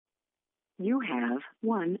You have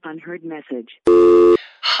one unheard message.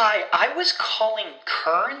 Hi, I was calling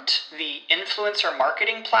Current, the influencer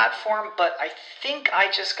marketing platform, but I think I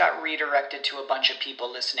just got redirected to a bunch of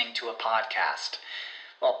people listening to a podcast.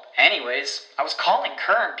 Well, anyways, I was calling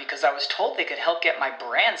Current because I was told they could help get my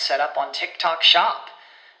brand set up on TikTok Shop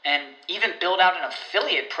and even build out an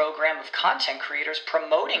affiliate program of content creators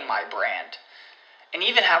promoting my brand. And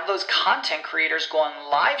even have those content creators go on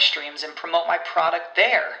live streams and promote my product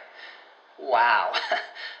there. Wow,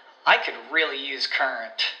 I could really use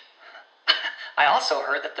Current. I also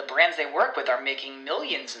heard that the brands they work with are making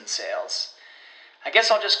millions in sales. I guess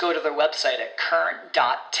I'll just go to their website at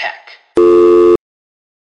current.tech.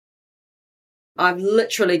 I've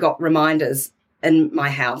literally got reminders in my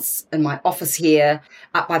house, in my office here,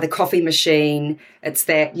 up by the coffee machine. It's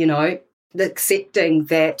that, the accepting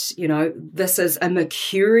that, this is a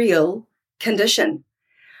mercurial condition.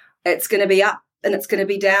 It's going to be up and it's going to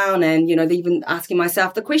be down. And, even asking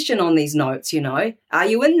myself the question on these notes, are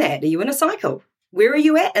you in that? Are you in a cycle? Where are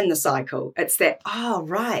you at in the cycle? It's that,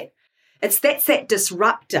 right. That's that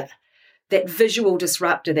disruptor, that visual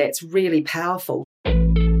disruptor that's really powerful.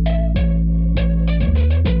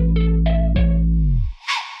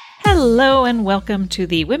 Hello and welcome to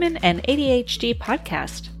the Women and ADHD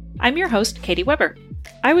podcast. I'm your host, Katie Weber.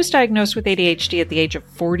 I was diagnosed with ADHD at the age of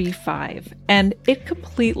 45, and it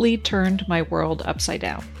completely turned my world upside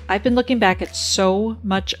down. I've been looking back at so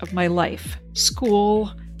much of my life,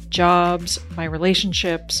 school, jobs, my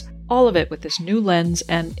relationships, all of it with this new lens,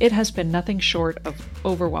 and it has been nothing short of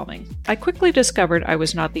overwhelming. I quickly discovered I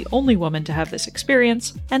was not the only woman to have this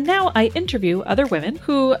experience, and now I interview other women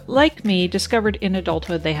who, like me, discovered in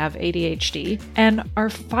adulthood they have ADHD and are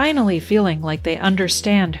finally feeling like they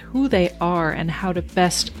understand who they are and how to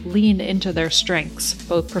best lean into their strengths,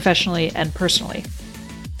 both professionally and personally.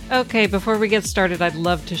 Okay, before we get started, I'd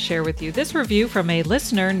love to share with you this review from a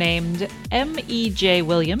listener named M.E.J.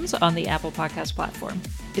 Williams on the Apple Podcast platform.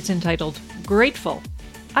 It's entitled, Grateful.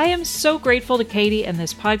 I am so grateful to Katie and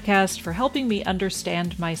this podcast for helping me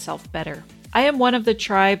understand myself better. I am one of the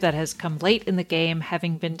tribe that has come late in the game,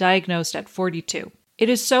 having been diagnosed at 42. It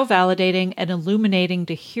is so validating and illuminating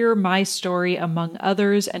to hear my story among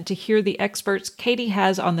others and to hear the experts Katie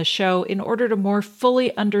has on the show in order to more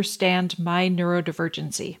fully understand my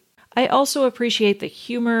neurodivergency. I also appreciate the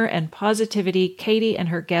humor and positivity Katie and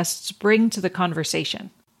her guests bring to the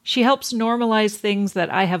conversation. She helps normalize things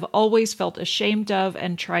that I have always felt ashamed of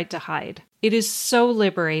and tried to hide. It is so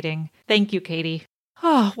liberating. Thank you, Katie.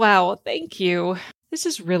 Oh, wow. Thank you. This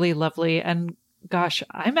is really lovely. And gosh,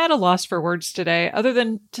 I'm at a loss for words today, other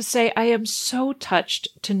than to say I am so touched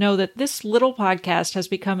to know that this little podcast has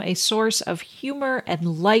become a source of humor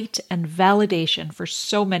and light and validation for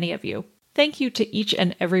so many of you. Thank you to each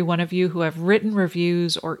and every one of you who have written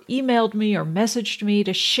reviews or emailed me or messaged me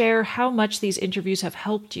to share how much these interviews have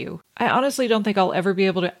helped you. I honestly don't think I'll ever be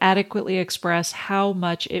able to adequately express how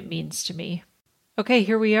much it means to me. Okay,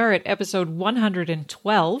 here we are at episode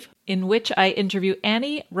 112, in which I interview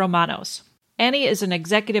Annie Romanos. Annie is an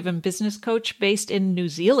executive and business coach based in New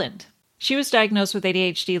Zealand. She was diagnosed with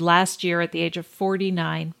ADHD last year at the age of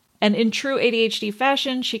 49. And in true ADHD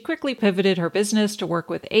fashion, she quickly pivoted her business to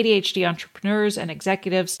work with ADHD entrepreneurs and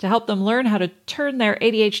executives to help them learn how to turn their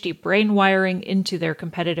ADHD brain wiring into their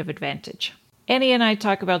competitive advantage. Annie and I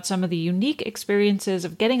talk about some of the unique experiences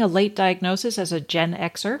of getting a late diagnosis as a Gen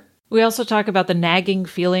Xer. We also talk about the nagging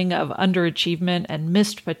feeling of underachievement and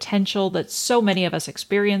missed potential that so many of us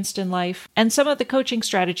experienced in life, and some of the coaching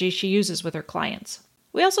strategies she uses with her clients.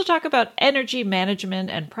 We also talk about energy management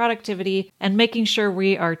and productivity and making sure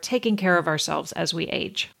we are taking care of ourselves as we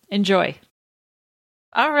age. Enjoy.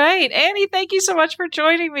 All right, Annie, thank you so much for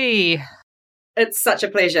joining me. It's such a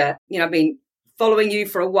pleasure. I've been following you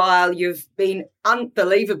for a while. You've been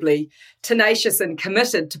unbelievably tenacious and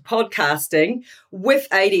committed to podcasting with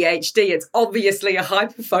ADHD. It's obviously a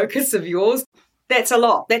hyper focus of yours. That's a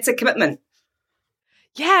lot. That's a commitment.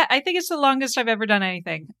 Yeah, I think it's the longest I've ever done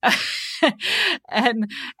anything. And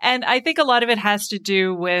I think a lot of it has to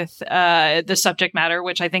do with the subject matter,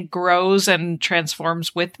 which I think grows and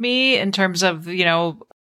transforms with me in terms of,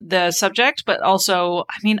 the subject. But also,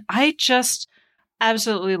 I just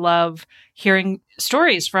absolutely love hearing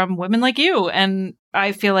stories from women like you. And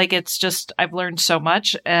I feel like I've learned so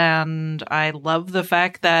much. And I love the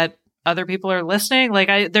fact that other people are listening.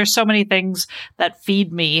 There's so many things that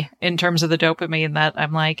feed me in terms of the dopamine that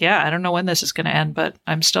I'm like, yeah, I don't know when this is going to end, but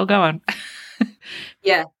I'm still going.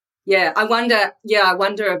 Yeah. I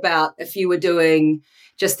wonder about if you were doing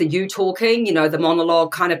just the you talking, the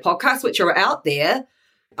monologue kind of podcasts, which are out there.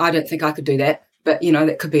 I don't think I could do that, but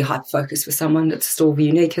that could be a hyper focus for someone. It's still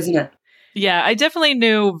unique, isn't it? Yeah, I definitely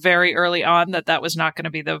knew very early on that was not going to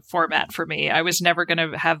be the format for me. I was never going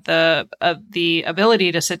to have the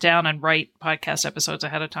ability to sit down and write podcast episodes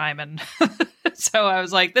ahead of time, and so I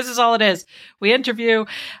was like, "This is all it is. We interview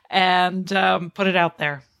and put it out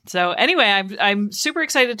there." So anyway, I'm super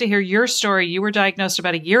excited to hear your story. You were diagnosed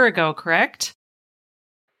about a year ago, correct?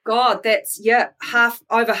 God, that's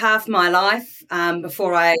over half my life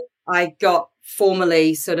before I got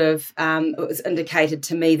formally sort of, it was indicated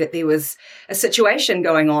to me that there was a situation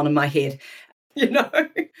going on in my head,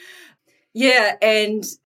 Yeah, and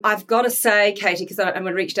I've got to say, Katie, because I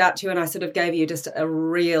reached out to you and I sort of gave you just a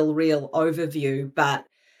real overview, but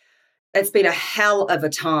it's been a hell of a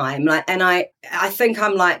time. And I think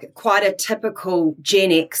I'm like quite a typical Gen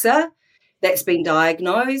Xer that's been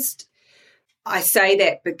diagnosed. I say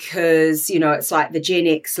that because, it's like the Gen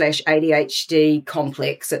X / ADHD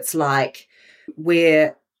complex. It's like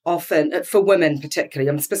we're often, for women particularly,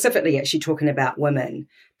 I'm specifically actually talking about women,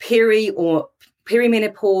 perimenopause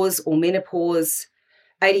or menopause,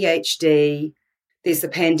 ADHD, there's the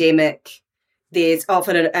pandemic, there's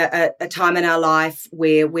often a time in our life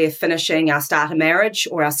where we're finishing our starter marriage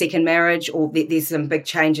or our second marriage, or there's some big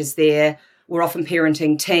changes there. We're often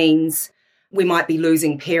parenting teens. We might be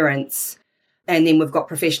losing parents. And then we've got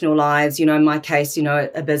professional lives, in my case,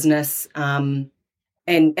 a business, and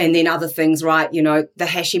then other things, right? The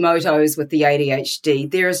Hashimoto's with the ADHD.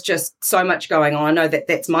 There is just so much going on. I know that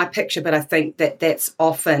that's my picture, but I think that that's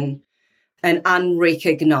often an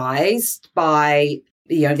unrecognized by,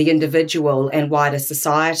 the individual and wider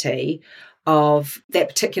society of that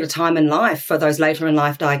particular time in life. For those later in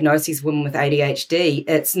life diagnoses, women with ADHD,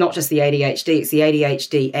 it's not just the ADHD, it's the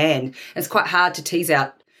ADHD, and it's quite hard to tease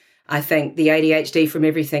out, I think, the ADHD from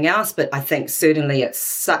everything else, but I think certainly it's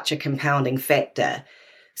such a compounding factor.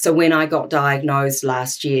 So when I got diagnosed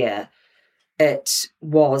last year, it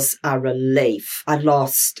was a relief. I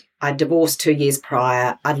divorced 2 years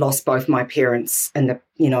prior. I'd lost both my parents in the,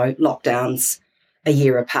 lockdowns a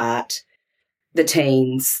year apart, the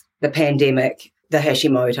teens, the pandemic, the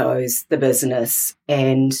Hashimoto's, the business.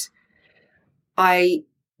 And I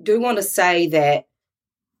do want to say that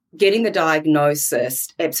getting the diagnosis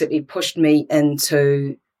absolutely pushed me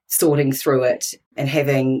into sorting through it and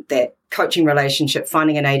having that coaching relationship,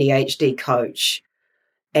 finding an ADHD coach.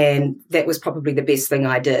 And that was probably the best thing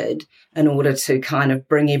I did in order to kind of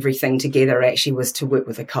bring everything together, actually, was to work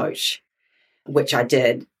with a coach, which I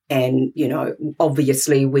did. And,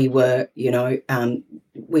 obviously we were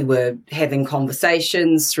having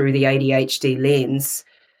conversations through the ADHD lens,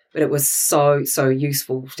 but it was so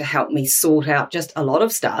useful to help me sort out just a lot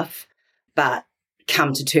of stuff, but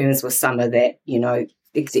come to terms with some of that,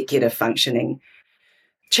 executive functioning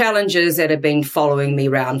challenges that have been following me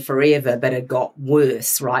around forever, but it got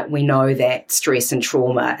worse, right? We know that stress and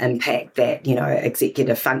trauma impact that,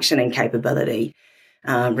 executive functioning capability,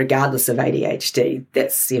 regardless of ADHD.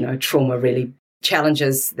 That's, trauma really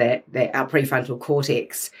challenges that our prefrontal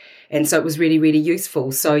cortex. And so it was really, really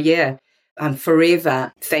useful. So yeah, I'm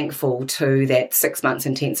forever thankful to that 6 months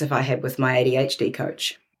intensive I had with my ADHD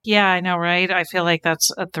coach. Yeah, I know, right? I feel like that's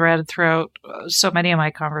a thread throughout so many of my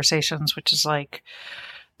conversations, which is like,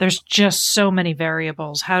 there's just so many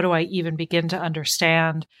variables. How do I even begin to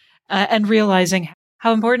understand and realizing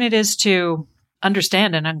how important it is to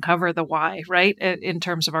understand and uncover the why, right? In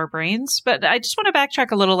terms of our brains. But I just want to backtrack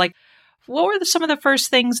a little, like, what were some of the first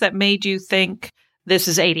things that made you think this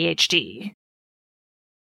is ADHD?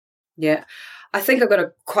 Yeah, I think I've got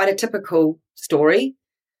quite a typical story.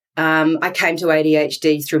 I came to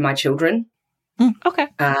ADHD through my children. Okay.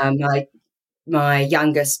 My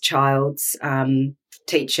youngest child's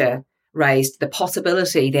teacher raised the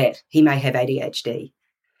possibility that he may have ADHD.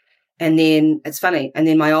 And then it's funny. And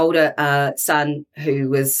then my older son, who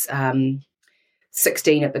was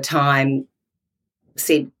 16 at the time,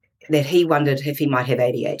 said that he wondered if he might have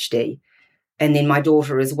ADHD. And then my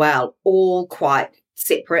daughter as well, all quite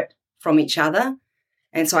separate from each other.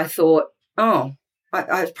 And so I thought,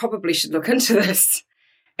 I probably should look into this.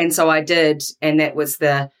 And so I did. And that was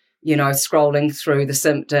the, scrolling through the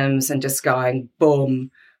symptoms and just going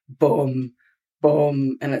boom, boom,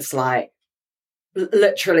 boom. And it's like,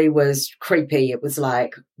 literally was creepy. It was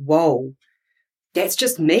like, whoa, that's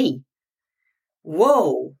just me.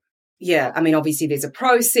 Whoa. Yeah. I mean, obviously there's a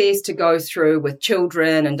process to go through with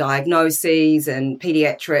children and diagnoses and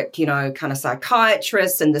pediatric, kind of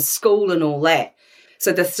psychiatrists and the school and all that.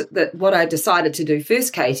 So what I decided to do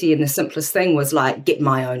first, Katie, and the simplest thing was like get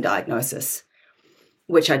my own diagnosis,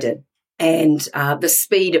 which I did. And the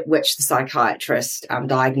speed at which the psychiatrist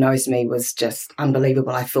diagnosed me was just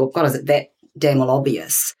unbelievable. I thought, God, is it that damn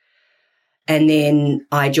obvious? And then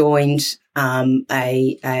I joined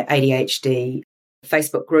a ADHD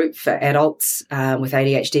Facebook group for adults with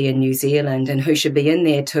ADHD in New Zealand, and who should be in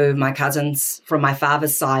there? Two of my cousins from my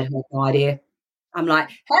father's side who had no idea. I'm like,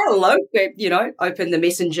 hello, open the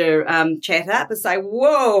messenger chat up and say,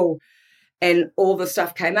 whoa. And all the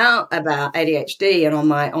stuff came out about ADHD and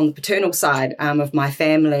on the paternal side of my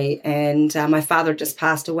family. And my father just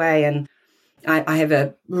passed away, and I have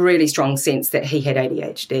a really strong sense that he had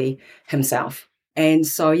ADHD himself. And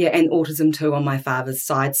so, and autism too on my father's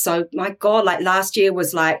side. So, my God, like last year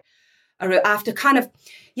was like, after kind of,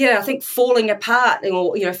 I think falling apart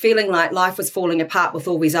or, feeling like life was falling apart with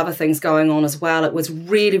all these other things going on as well. It was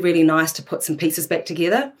really, really nice to put some pieces back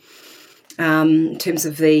together in terms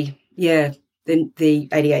of the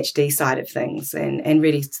ADHD side of things. And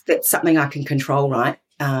really that's something I can control, right?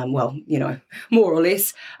 More or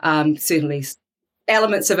less. Certainly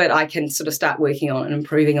elements of it I can sort of start working on and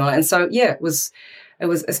improving on. And so,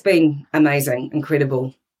 it's been amazing,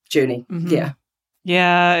 incredible journey. Mm-hmm. Yeah.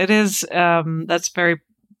 Yeah, it is. That's very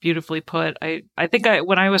beautifully put. I think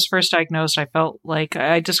when I was first diagnosed, I felt like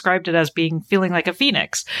I described it as feeling like a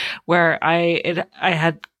phoenix, where I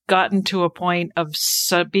had gotten to a point of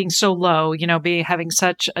being so low, having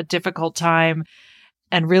such a difficult time,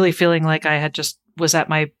 and really feeling like I had just was at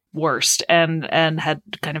my worst and had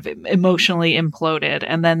kind of emotionally imploded.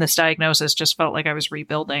 And then this diagnosis just felt like I was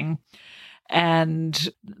rebuilding. And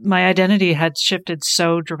my identity had shifted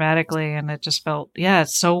so dramatically, and it just felt,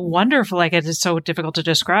 it's so wonderful. Like, it is so difficult to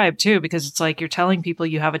describe too, because it's like you're telling people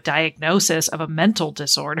you have a diagnosis of a mental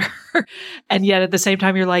disorder. And yet at the same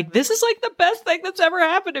time, you're like, this is like the best thing that's ever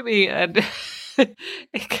happened to me. And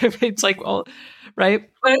it's like, well, right.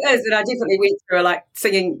 Well, it is. And I definitely went through like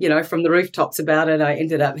singing, from the rooftops about it. I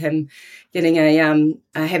ended up him getting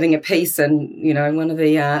having a piece in, one of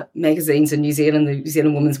the magazines in New Zealand, the New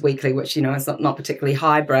Zealand Women's Weekly, which, is not particularly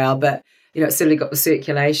highbrow, but, it certainly got the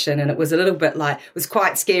circulation. And it was a little bit like, it was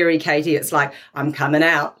quite scary, Katie. It's like, I'm coming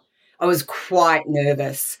out. I was quite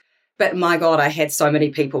nervous. But my God, I had so many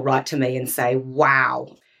people write to me and say,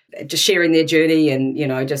 wow, just sharing their journey and,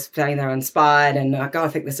 just saying they're inspired and like, I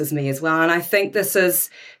think this is me as well. And I think this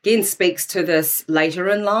again, speaks to this later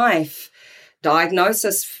in life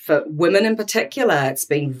diagnosis for women in particular. It's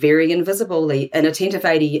been very invisible, the inattentive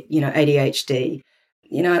ADHD,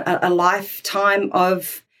 a lifetime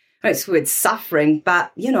of, it's the word suffering,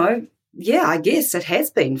 but, I guess it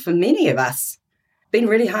has been for many of us, been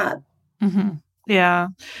really hard. Mm-hmm. Yeah.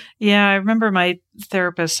 Yeah. I remember my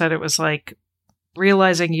therapist said it was like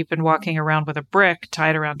realizing you've been walking around with a brick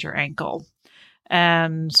tied around your ankle,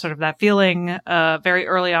 and sort of that feeling very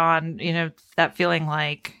early on, that feeling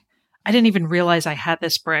like I didn't even realize I had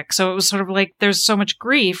this brick. So it was sort of like there's so much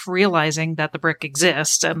grief realizing that the brick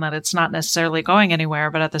exists and that it's not necessarily going anywhere,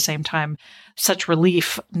 but at the same time, such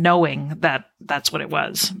relief knowing that that's what it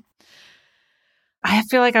was. I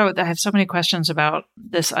feel like I have so many questions about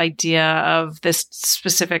this idea of this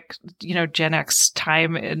specific, Gen X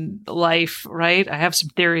time in life, right? I have some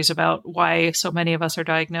theories about why so many of us are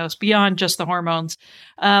diagnosed beyond just the hormones.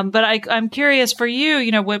 But I'm curious for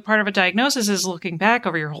you, what part of a diagnosis is looking back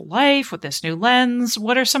over your whole life with this new lens.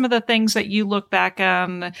 What are some of the things that you look back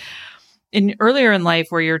on earlier in life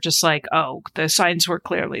where you're just like, oh, the signs were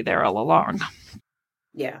clearly there all along?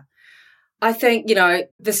 Yeah. I think,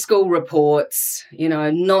 the school reports,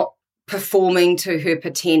 not performing to her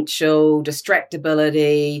potential,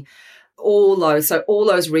 distractibility, all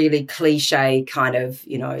those really cliche kind of,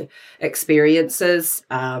 experiences,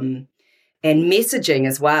 and messaging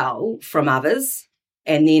as well from others.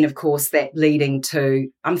 And then, of course, that leading to,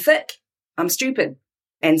 I'm thick, I'm stupid,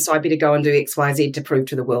 and so I better go and do X, Y, Z to prove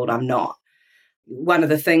to the world I'm not. One of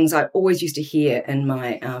the things I always used to hear in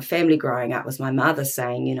my family growing up was my mother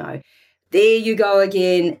saying, there you go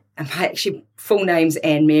again. And my actually full name's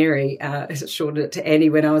Anne Mary, as it shortened it to Annie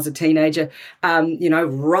when I was a teenager,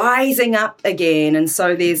 rising up again. And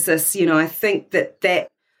so there's this, I think that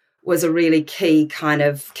was a really key kind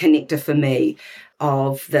of connector for me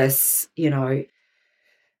of this,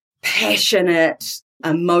 passionate,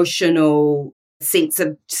 emotional sense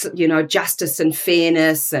of, justice and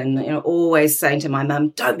fairness and, always saying to my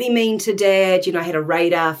mum, don't be mean to Dad. I had a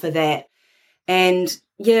radar for that. And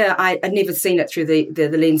yeah, I'd never seen it through the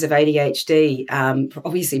lens of ADHD,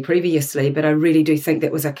 obviously previously, but I really do think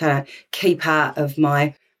that was a kind of key part of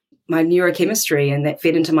my neurochemistry, and that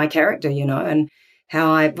fed into my character, and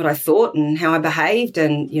what I thought and how I behaved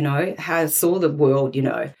and, how I saw the world,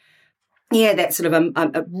 Yeah, that sort of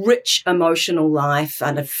a rich emotional life,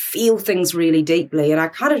 and I feel things really deeply. And I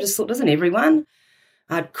kind of just thought, doesn't everyone?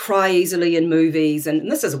 I'd cry easily in movies,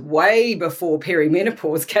 and this is way before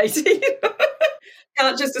perimenopause, Katie.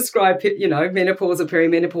 can't just describe, menopause or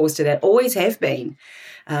perimenopause to that. Always have been.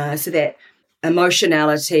 So that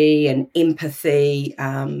emotionality and empathy,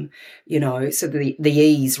 so the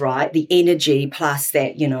ease, right? The energy plus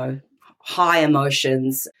that, high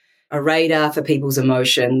emotions, a radar for people's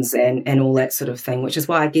emotions and all that sort of thing, which is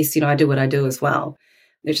why I guess, I do what I do as well,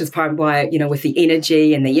 which is part of why, with the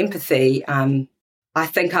energy and the empathy, I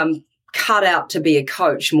think I'm cut out to be a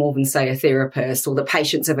coach more than, say, a therapist or the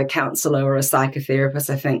patients of a counsellor or a psychotherapist.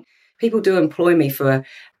 I think people do employ me for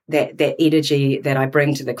that energy that I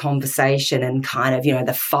bring to the conversation and kind of,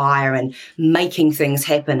 the fire and making things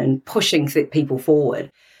happen and pushing people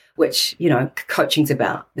forward, which, coaching's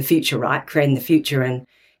about the future, right? Creating the future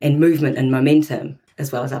and movement and momentum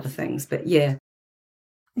as well as other things. But yeah.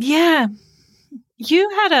 Yeah. You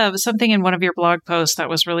had something in one of your blog posts that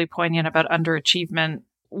was really poignant about underachievement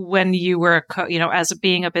when you were, as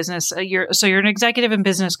being a business, you're an executive and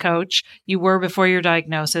business coach. You were before your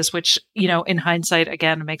diagnosis, which, in hindsight,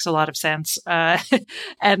 again, makes a lot of sense.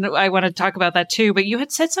 And I want to talk about that too. But you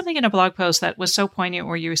had said something in a blog post that was so poignant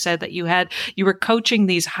where you said that you were coaching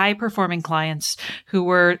these high performing clients who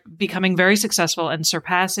were becoming very successful and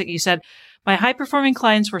surpassing. You said, my high-performing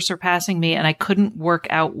clients were surpassing me, and I couldn't work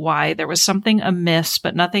out why. There was something amiss,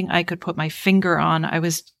 but nothing I could put my finger on. I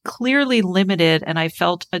was clearly limited, and I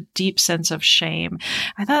felt a deep sense of shame.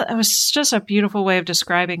 I thought that was just a beautiful way of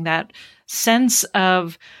describing that sense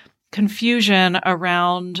of confusion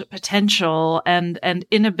around potential and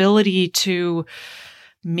inability to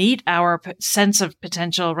meet our sense of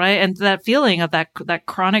potential, right? And that feeling of that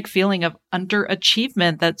chronic feeling of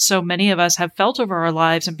underachievement that so many of us have felt over our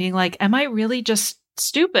lives and being like, am I really just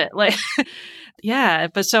stupid? Like, yeah.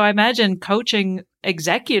 But so I imagine coaching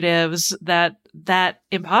executives that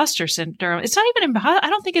imposter syndrome, it's not even, I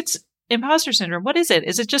don't think it's imposter syndrome. What is it?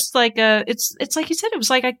 Is it just like, it's like you said, it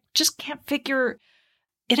was like, I just can't figure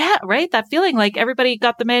it out, right? That feeling like everybody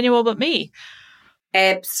got the manual but me.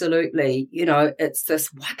 Absolutely. It's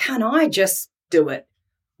this, why can't I just do it?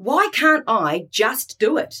 Why can't I just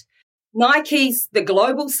do it? Nike's the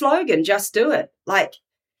global slogan, just do it. Like,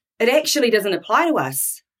 it actually doesn't apply to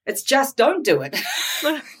us. It's just don't do it.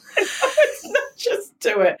 It's not just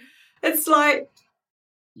do it. It's like,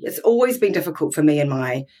 it's always been difficult for me in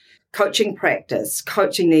my coaching practice,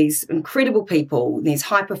 coaching these incredible people, these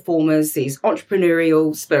high performers, these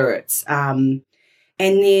entrepreneurial spirits. And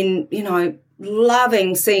then,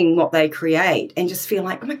 loving seeing what they create and just feel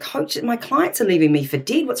like, my clients are leaving me for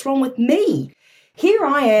dead. What's wrong with me? Here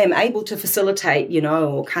I am able to facilitate,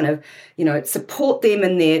 or kind of, support them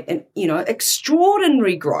in their,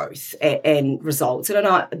 extraordinary growth and results. And I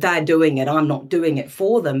know they're doing it. I'm not doing it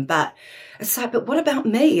for them, but it's like, but what about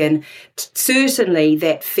me? And certainly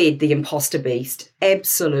that fed the imposter beast,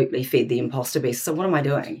 absolutely fed the imposter beast. So what am I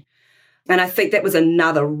doing? And I think that was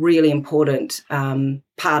another really important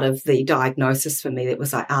part of the diagnosis for me. That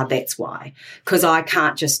was like, that's why, because I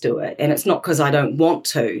can't just do it. And it's not because I don't want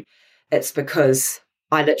to. It's because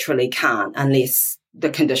I literally can't unless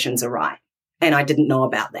the conditions are right. And I didn't know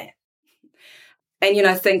about that. And,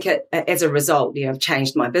 I think as a result, I've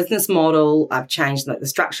changed my business model. I've changed the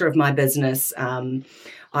structure of my business.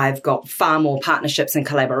 I've got far more partnerships and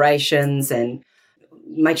collaborations and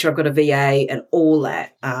make sure I've got a VA and all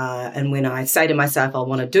that. And when I say to myself, I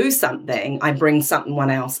want to do something, I bring someone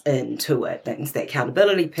else into it. That's the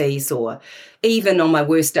accountability piece, or even on my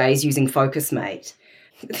worst days using FocusMate.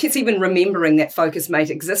 It's even remembering that FocusMate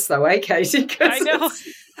exists though, Katie? I know.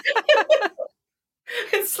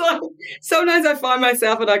 It's like, sometimes I find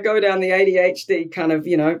myself and I go down the ADHD kind of,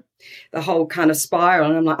 the whole kind of spiral.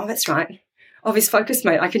 And I'm like, oh, that's right. Oh, this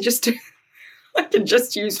FocusMate. I can just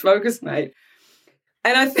use FocusMate.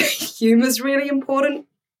 And I think humor is really important.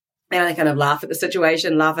 And I kind of laugh at the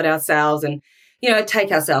situation, laugh at ourselves and,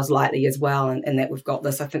 take ourselves lightly as well. And that we've got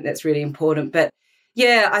this, I think that's really important. But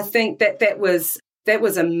yeah, I think that was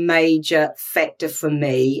a major factor for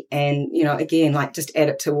me. And, again, like just add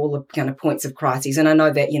it to all the kind of points of crises. And I know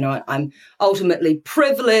that, I'm ultimately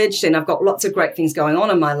privileged and I've got lots of great things going on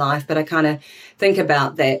in my life. But I kind of think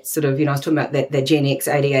about that sort of, I was talking about that Gen X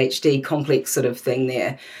ADHD complex sort of thing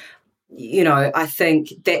there. I think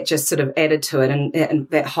that just sort of added to it, and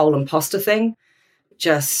that whole imposter thing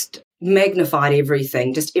just magnified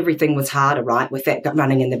everything. Just everything was harder, right? With that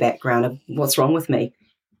running in the background of what's wrong with me?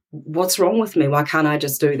 What's wrong with me? Why can't I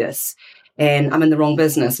just do this? And I'm in the wrong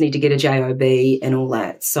business, need to get a job and all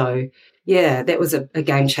that. So yeah, that was a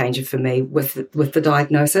game changer for me with the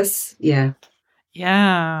diagnosis. Yeah.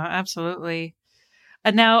 Yeah, absolutely.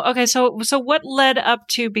 And now, okay, so what led up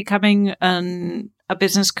to becoming a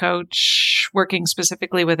business coach working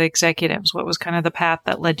specifically with executives? What was kind of the path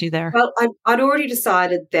that led you there? Well, I'd already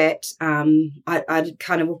decided that I'd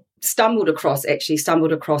kind of stumbled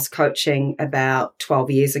across coaching about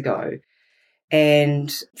 12 years ago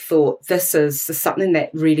and thought this is something that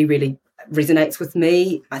really, really resonates with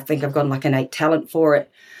me. I think I've got like an innate talent for it.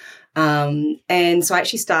 And so I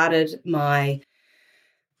actually started my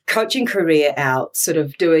coaching career out sort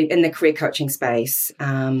of doing in the career coaching space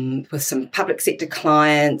with some public sector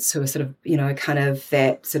clients who are sort of, kind of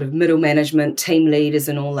that sort of middle management, team leaders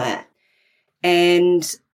and all that.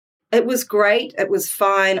 And it was great. It was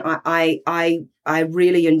fine. I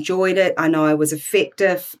really enjoyed it. I know I was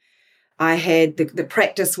effective. I had the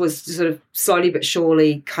practice was sort of slowly but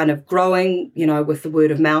surely kind of growing, with the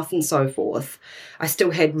word of mouth and so forth. I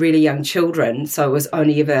still had really young children, so it was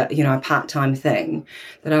only ever, a part-time thing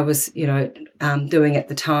that I was, doing at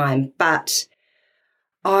the time. But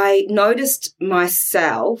I noticed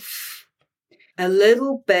myself a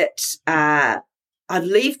little bit, I'd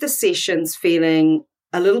leave the sessions feeling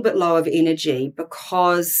a little bit low of energy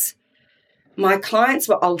because my clients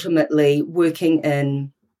were ultimately working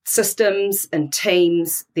in systems and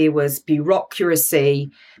teams. There was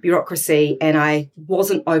bureaucracy, and I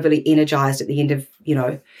wasn't overly energized at the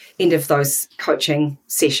end of those coaching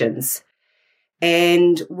sessions.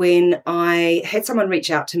 And when I had someone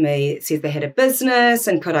reach out to me, it said they had a business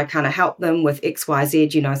and could I kind of help them with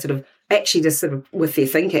XYZ, sort of with their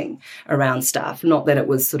thinking around stuff. Not that it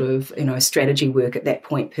was sort of, strategy work at that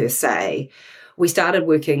point per se. We started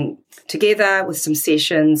working together with some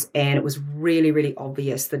sessions, and it was really, really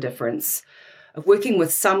obvious the difference of working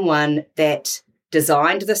with someone that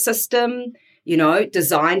designed the system,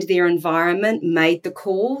 designed their environment, made the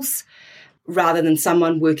calls, rather than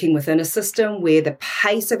someone working within a system where the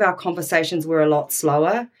pace of our conversations were a lot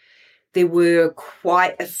slower. There were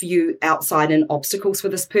quite a few outside-in obstacles for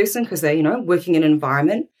this person because they're, working in an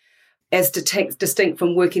environment. As distinct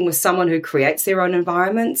from working with someone who creates their own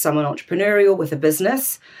environment, someone entrepreneurial with a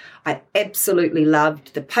business. I absolutely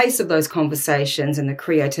loved the pace of those conversations and the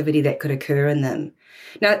creativity that could occur in them.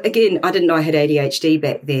 Now, again, I didn't know I had ADHD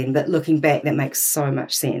back then, but looking back, that makes so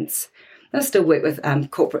much sense. I still work with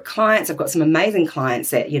corporate clients. I've got some amazing clients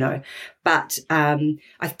that, but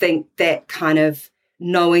I think that kind of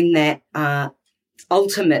knowing that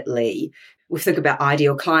ultimately, we think about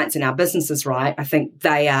ideal clients in our businesses, right? I think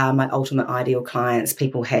they are my ultimate ideal clients,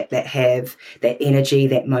 people that have that energy,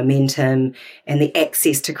 that momentum, and the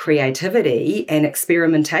access to creativity and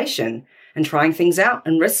experimentation and trying things out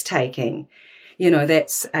and risk-taking.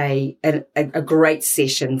 That's a great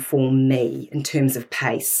session for me in terms of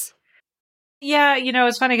pace. Yeah,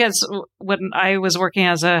 it's funny because when I was working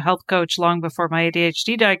as a health coach long before my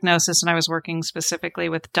ADHD diagnosis, and I was working specifically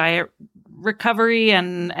with diet recovery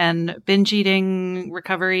and binge eating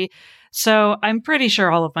recovery. So I'm pretty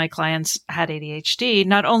sure all of my clients had ADHD,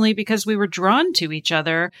 not only because we were drawn to each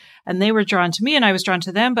other and they were drawn to me and I was drawn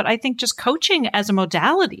to them, but I think just coaching as a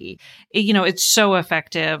modality, it's so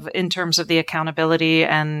effective in terms of the accountability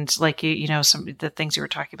and some of the things you were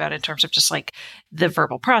talking about in terms of just like the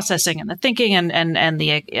verbal processing and the thinking and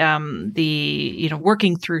the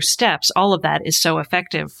working through steps. All of that is so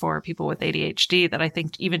effective for people with ADHD that I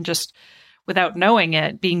think even just without knowing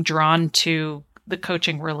it, being drawn to the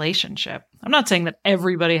coaching relationship. I'm not saying that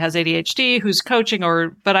everybody has ADHD who's coaching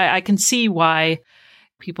but I can see why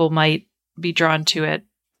people might be drawn to it,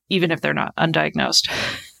 even if they're not undiagnosed.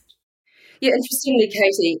 Yeah, interestingly,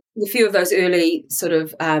 Katie, a few of those early sort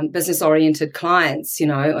of business-oriented clients,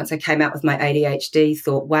 once I came out with my ADHD,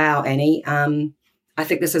 thought, wow, Annie, I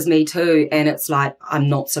think this is me too. And it's like, I'm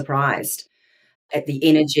not surprised at the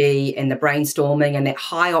energy and the brainstorming and that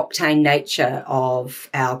high-octane nature of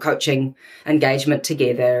our coaching engagement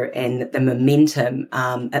together and the momentum.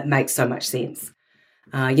 It makes so much sense.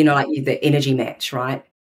 Like the energy match, right?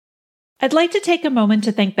 I'd like to take a moment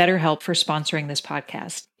to thank BetterHelp for sponsoring this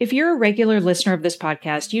podcast. If you're a regular listener of this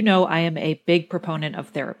podcast, you know I am a big proponent of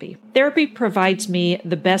therapy. Therapy provides me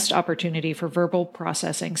the best opportunity for verbal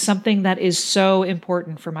processing, something that is so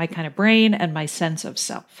important for my kind of brain and my sense of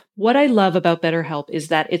self. What I love about BetterHelp is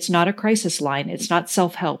that it's not a crisis line. It's not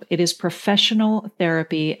self-help. It is professional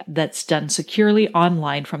therapy that's done securely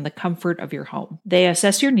online from the comfort of your home. They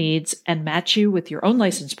assess your needs and match you with your own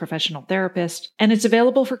licensed professional therapist, and it's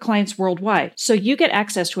available for clients worldwide. So you get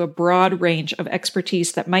access to a broad range of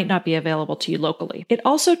expertise that might not be available to you locally. It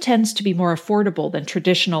also tends to be more affordable than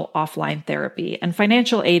traditional offline therapy, and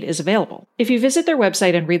financial aid is available. If you visit their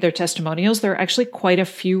website and read their testimonials, there are actually quite a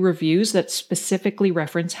few reviews that specifically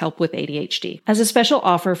reference helping help with ADHD. As a special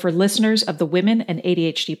offer for listeners of the Women and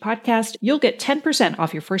ADHD podcast, you'll get 10%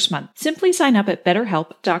 off your first month. Simply sign up at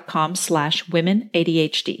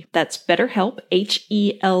betterhelp.com/womenadhd. That's BetterHelp,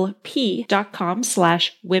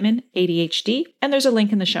 HELP.com/womenadhd. And there's a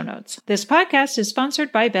link in the show notes. This podcast is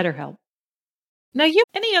sponsored by BetterHelp. Now,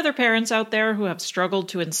 any other parents out there who have struggled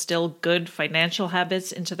to instill good financial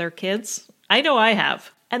habits into their kids? I know I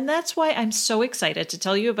have. And that's why I'm so excited to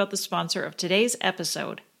tell you about the sponsor of today's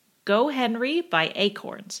episode, GoHenry by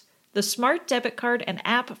Acorns, the smart debit card and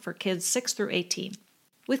app for kids 6 through 18.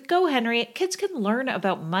 With GoHenry, kids can learn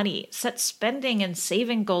about money, set spending and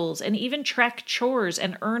saving goals, and even track chores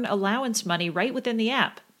and earn allowance money right within the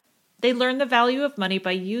app. They learn the value of money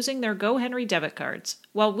by using their GoHenry debit cards,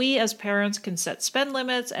 while we as parents can set spend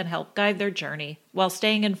limits and help guide their journey while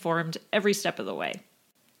staying informed every step of the way.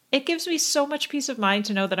 It gives me so much peace of mind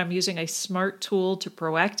to know that I'm using a smart tool to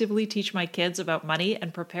proactively teach my kids about money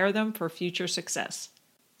and prepare them for future success.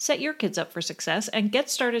 Set your kids up for success and get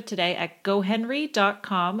started today at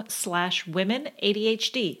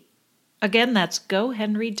gohenry.com/womenadhd. Again, that's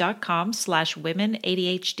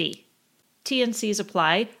gohenry.com/womenadhd. T&Cs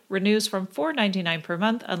apply. Renews from $4.99 per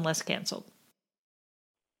month unless canceled.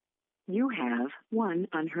 You have one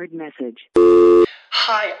unheard message.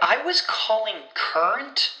 Hi, I was calling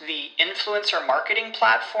Current, the influencer marketing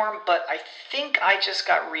platform, but I think I just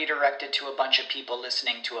got redirected to a bunch of people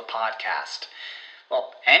listening to a podcast.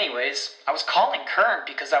 Well, anyways, I was calling Current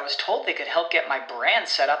because I was told they could help get my brand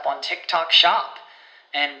set up on TikTok Shop,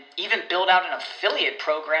 and even build out an affiliate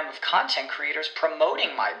program of content creators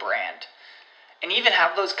promoting my brand. And even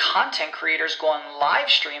have those content creators go on live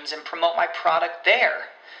streams and promote my product there.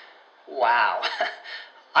 Wow,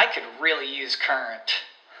 I could really use Current.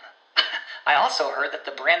 I also heard that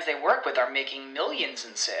the brands they work with are making millions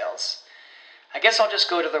in sales. I guess I'll just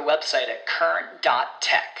go to their website at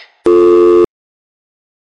current.tech. I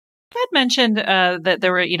had mentioned that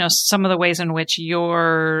there were, some of the ways in which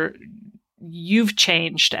you've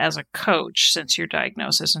changed as a coach since your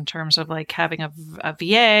diagnosis, in terms of like having a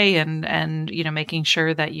VA and making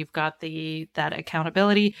sure that you've got that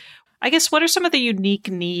accountability. I guess, what are some of the unique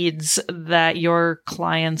needs that your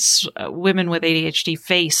clients, women with ADHD,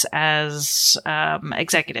 face as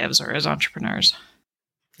executives or as entrepreneurs?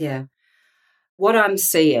 Yeah. What I'm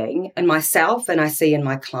seeing in myself and I see in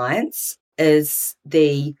my clients is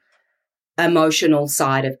the emotional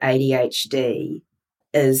side of ADHD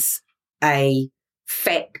is a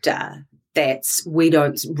factor that we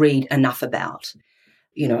don't read enough about,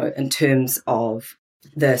 in terms of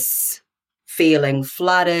this feeling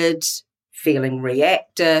flooded, feeling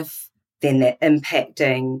reactive, then that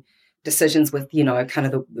impacting decisions with, kind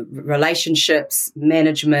of the relationships,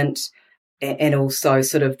 management, and also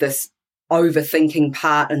sort of this overthinking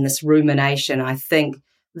part and this rumination. I think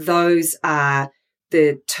those are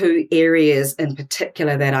the two areas in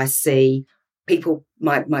particular that I see people,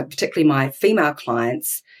 particularly my female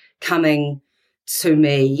clients, coming to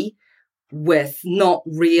me with, not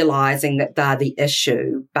realizing that they're the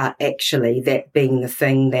issue, but actually that being the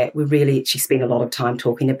thing that we really actually spend a lot of time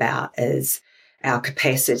talking about is our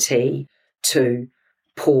capacity to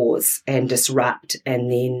pause and disrupt and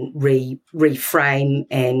then reframe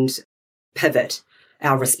and pivot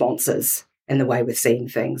our responses in the way we're seeing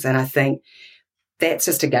things. And I think that's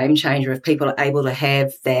just a game changer if people are able to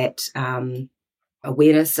have that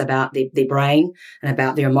awareness about their brain and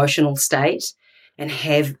about their emotional state and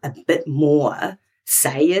have a bit more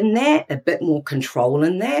say in that, a bit more control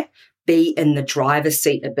in that, be in the driver's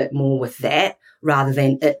seat a bit more with that rather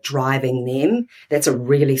than it driving them. That's a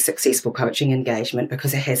really successful coaching engagement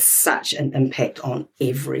because it has such an impact on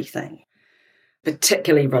everything,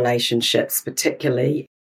 particularly relationships, particularly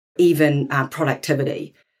even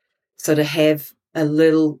productivity. So to have a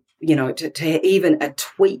little, to even a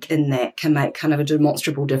tweak in that can make kind of a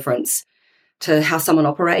demonstrable difference to how someone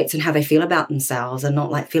operates and how they feel about themselves and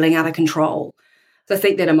not like feeling out of control. So I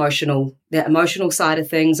think that emotional side of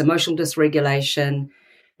things, emotional dysregulation,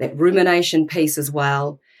 that rumination piece as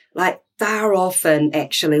well, like they're often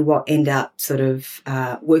actually what end up sort of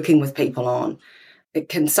working with people on. It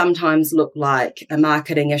can sometimes look like a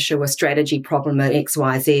marketing issue, a strategy problem at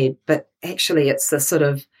XYZ, but actually it's the sort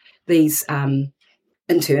of these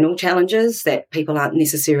internal challenges that people aren't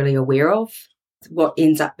necessarily aware of, what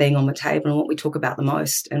ends up being on the table and what we talk about the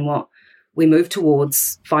most and what we move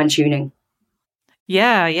towards fine-tuning.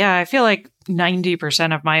 Yeah. I feel like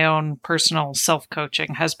 90% of my own personal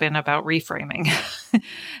self-coaching has been about reframing,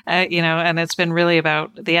 and it's been really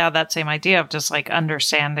about that same idea of just like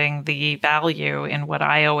understanding the value in what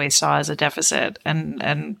I always saw as a deficit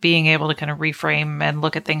and being able to kind of reframe and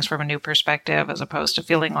look at things from a new perspective, as opposed to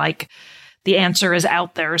feeling like the answer is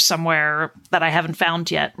out there somewhere that I haven't found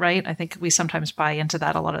yet, right? I think we sometimes buy into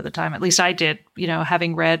that a lot of the time. At least I did,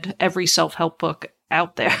 having read every self-help book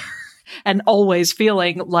out there and always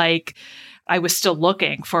feeling like I was still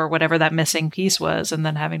looking for whatever that missing piece was, and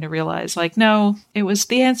then having to realize, like, no,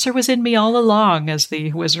 the answer was in me all along, as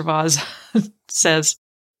the Wizard of Oz says.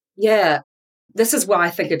 Yeah, this is why I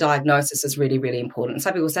think a diagnosis is really, really important.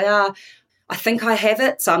 Some people say, I think I have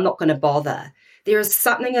it, so I'm not going to bother. There is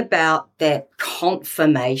something about that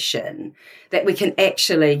confirmation that we can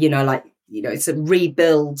actually, sort of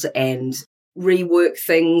rebuild and rework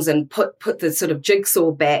things and put the sort of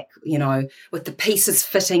jigsaw back, with the pieces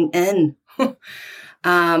fitting in.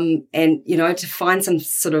 And, to find some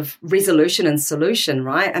sort of resolution and solution,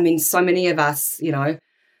 right? I mean, so many of us,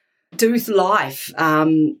 do life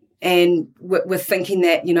and we're thinking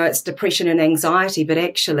that, it's depression and anxiety, but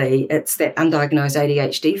actually it's that undiagnosed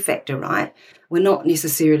ADHD factor, right? We're not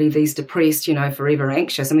necessarily these depressed, forever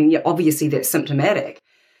anxious. I mean, obviously that's symptomatic.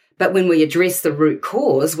 But when we address the root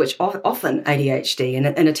cause, which often ADHD and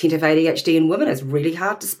inattentive ADHD in women is really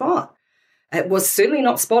hard to spot. It was certainly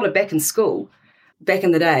not spotted back in school. Back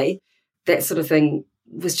in the day, that sort of thing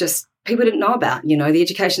was just, people didn't know about, the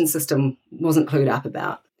education system wasn't clued up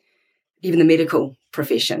about. Even the medical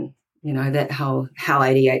profession, that how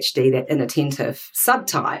ADHD, that inattentive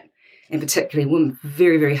subtype, and particularly women,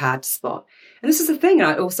 very, very hard to spot. And this is the thing,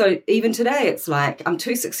 also, even today, it's like I'm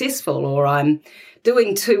too successful or I'm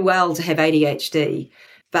doing too well to have ADHD.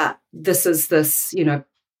 But this is this,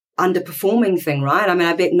 underperforming thing, right? I mean,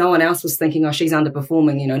 I bet no one else was thinking, oh, she's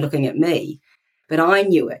underperforming, looking at me. But I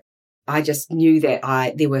knew it. I just knew that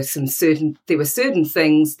there were certain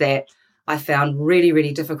things that I found really,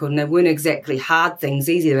 really difficult, and they weren't exactly hard things,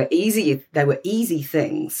 they were easy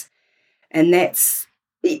things. And that's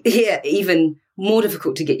even more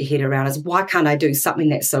difficult to get your head around is, why can't I do something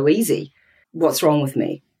that's so easy? What's wrong with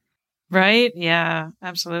me? Right? Yeah,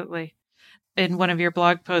 absolutely. In one of your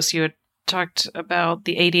blog posts, you had talked about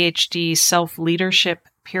the ADHD self-leadership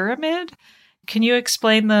pyramid. Can you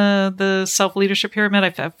explain the self-leadership pyramid?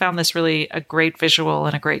 I found this really a great visual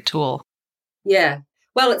and a great tool. Yeah.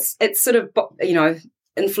 Well, it's sort of,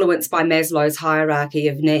 influenced by Maslow's hierarchy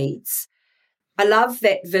of needs. I love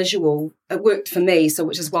that visual. It worked for me,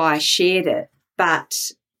 which is why I shared it.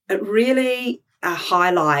 But it really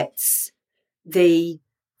highlights the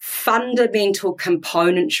fundamental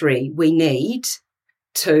componentry we need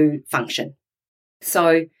to function.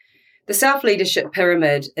 So the self-leadership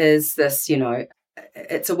pyramid is this,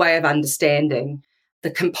 it's a way of understanding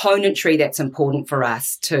the componentry that's important for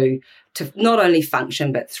us to not only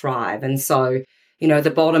function but thrive. And so,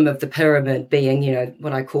 the bottom of the pyramid being,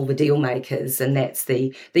 what I call the deal makers, and that's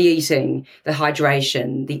the eating, the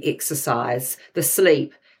hydration, the exercise, the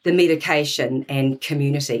sleep, the medication and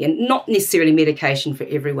community. And not necessarily medication for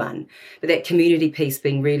everyone, but that community piece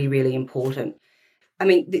being really, really important. I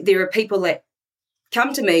mean, there are people that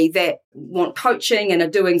come to me that want coaching and are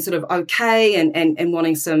doing sort of okay and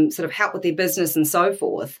wanting some sort of help with their business and so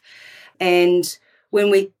forth. And when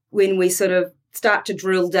we sort of start to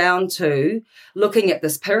drill down to looking at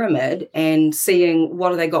this pyramid and seeing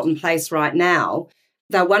what have they got in place right now,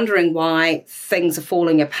 they're wondering why things are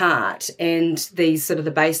falling apart, and these sort of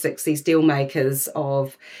the basics, these deal makers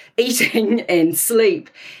of eating and sleep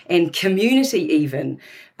and community even,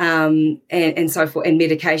 and so forth, and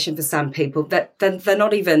medication for some people, that they're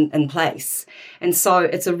not even in place. And so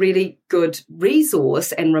it's a really good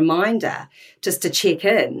resource and reminder just to check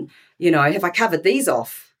in, have I covered these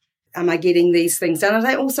off? Am I getting these things done? And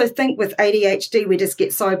I also think with ADHD, we just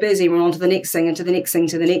get so busy, we're on to the next thing and to the next thing,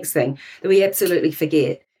 to the next thing, that we absolutely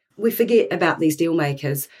forget. We forget about these deal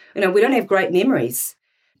makers. We don't have great memories.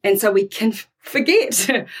 And so we can forget.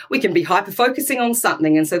 We can be hyper-focusing on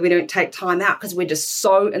something, and so we don't take time out because we're just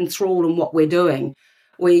so enthralled in what we're doing.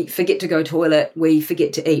 We forget to go toilet, we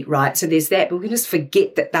forget to eat, right? So there's that, but we can just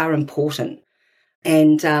forget that they're important.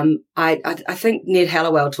 And I think Ned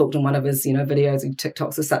Hallowell talked in one of his, videos or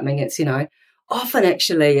TikToks or something. It's, often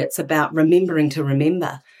actually it's about remembering to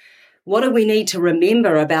remember. What do we need to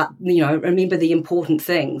remember about, remember the important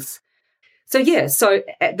things? So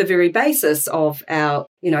at the very basis of our,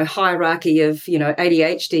 hierarchy of,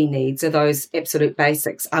 ADHD needs are those absolute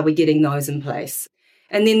basics. Are we getting those in place?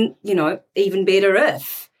 And then, even better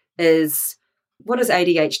if is, what is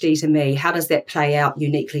ADHD to me? How does that play out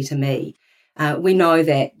uniquely to me? We know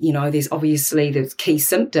that, there's obviously the key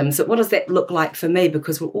symptoms, but what does that look like for me?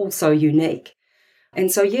 Because we're all so unique.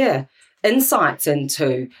 And so, insights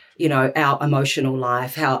into, our emotional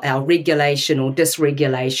life, how our regulation or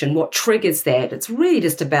dysregulation, what triggers that. It's really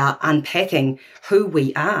just about unpacking who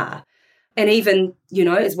we are. And even,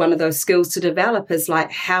 as one of those skills to develop is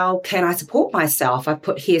like, how can I support myself? I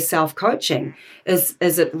put here self-coaching. Is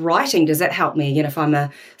it writing? Does that help me? If I'm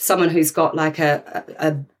someone who's got like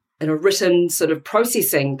a written sort of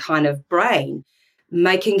processing kind of brain,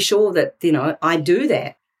 making sure that, I do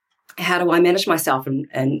that. How do I manage myself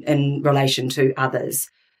in relation to others?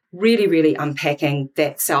 Really, really unpacking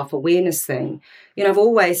that self-awareness thing. I've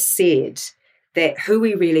always said that who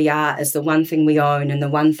we really are is the one thing we own and the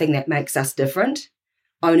one thing that makes us different.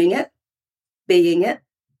 Owning it, being it,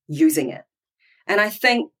 using it. And I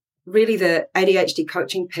think really the ADHD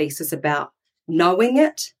coaching piece is about knowing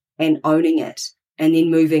it and owning it, and then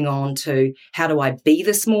moving on to how do I be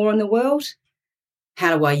this more in the world?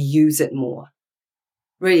 How do I use it more?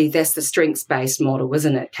 Really, that's the strengths-based model,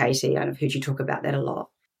 isn't it, Katie? I've heard you talk about that a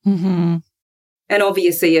lot. Mm-hmm. And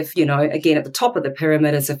obviously, if, again, at the top of the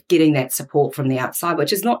pyramid is of getting that support from the outside,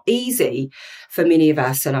 which is not easy for many of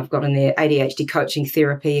us. And I've got in there ADHD coaching,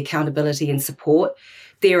 therapy, accountability and support.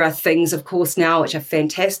 There are things, of course, now which are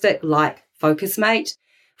fantastic, like FocusMate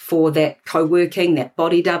for that co-working, that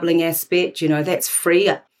body doubling aspect. That's free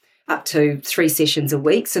up to 3 sessions a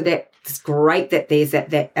week. So that's great that there's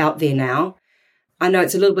that out there now. I know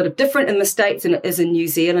it's a little bit different in the States than it is in New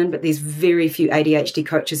Zealand, but there's very few ADHD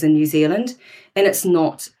coaches in New Zealand, and it's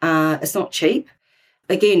not cheap.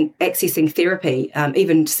 Again, accessing therapy,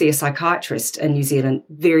 even to see a psychiatrist in New Zealand,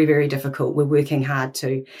 very, very difficult. We're working hard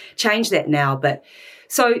to change that now. But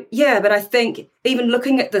I think even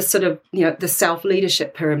looking at the sort of, the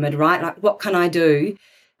self-leadership pyramid, right? Like, what can I do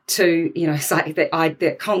to, it's like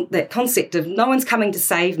that concept of no one's coming to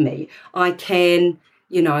save me. I can,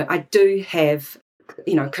 I do have,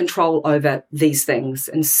 control over these things.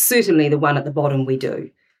 And certainly the one at the bottom we do,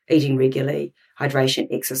 eating regularly, hydration,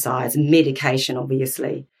 exercise, medication,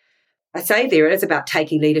 obviously. I say there it is about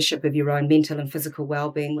taking leadership of your own mental and physical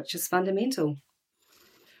well-being, which is fundamental.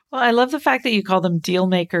 Well, I love the fact that you call them deal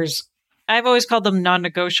makers. I've always called them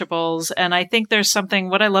non-negotiables. And I think there's something,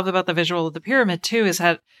 what I love about the visual of the pyramid too, is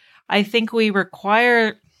that I think we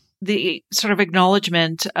require the sort of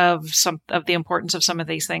acknowledgement of the importance of some of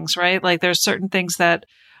these things, right? Like there's certain things that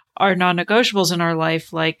are non-negotiables in our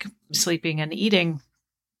life, like sleeping and eating.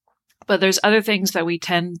 But there's other things that we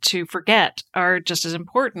tend to forget are just as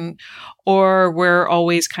important, or we're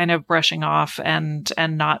always kind of brushing off and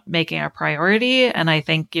not making a priority. And I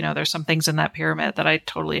think, there's some things in that pyramid that I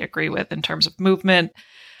totally agree with in terms of movement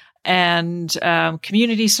and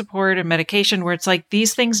community support and medication, where it's like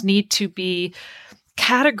these things need to be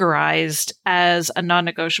categorized as a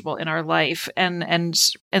non-negotiable in our life. And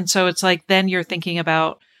so it's like, then you're thinking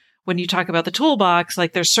about when you talk about the toolbox,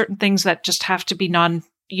 like there's certain things that just have to be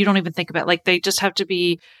you don't even think about, like they just have to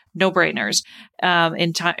be no-brainers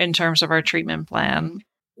in terms of our treatment plan.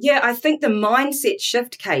 Yeah, I think the mindset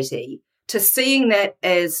shift, Katie, to seeing that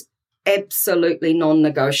as absolutely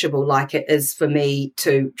non-negotiable, like it is for me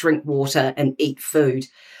to drink water and eat food.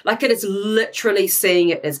 Like it is literally seeing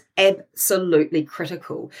it as absolutely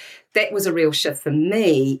critical. That was a real shift for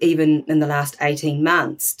me, even in the last 18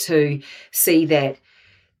 months, to see that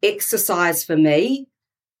exercise for me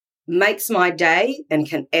makes my day and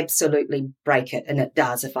can absolutely break it. And it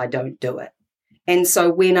does if I don't do it. And so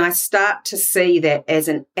when I start to see that as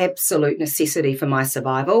an absolute necessity for my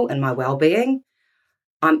survival and my well-being,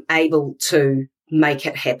 I'm able to make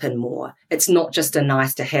it happen more. It's not just a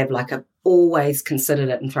nice to have, like I've always considered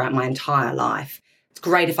it and throughout my entire life. It's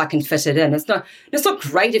great if I can fit it in. It's not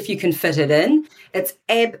great if you can fit it in. It's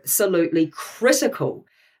absolutely critical.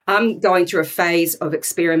 I'm going through a phase of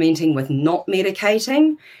experimenting with not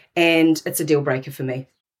medicating, and it's a deal breaker for me.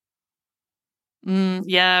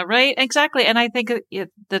 Yeah, right. Exactly. And I think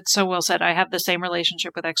that's so well said. I have the same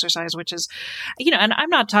relationship with exercise, which is, and I'm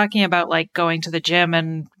not talking about like going to the gym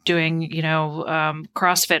and doing,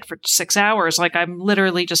 CrossFit for 6 hours. Like I'm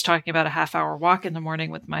literally just talking about a half-hour walk in the morning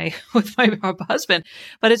with my husband.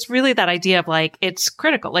 But it's really that idea of like, it's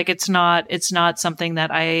critical. Like it's not something that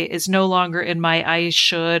is no longer in my I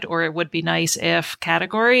should, or it would be nice if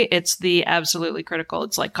category. It's the absolutely critical.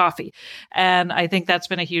 It's like coffee. And I think that's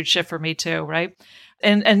been a huge shift for me too. Right.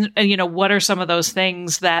 And what are some of those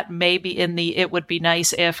things that may be in the it would be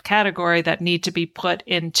nice if category that need to be put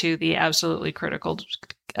into the absolutely critical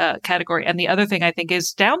category. And the other thing I think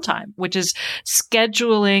is downtime, which is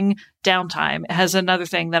scheduling downtime. Has another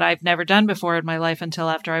thing that I've never done before in my life until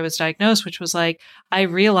after I was diagnosed, which was like, I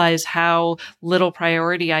realize how little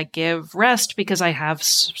priority I give rest because I have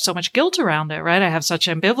so much guilt around it, right? I have such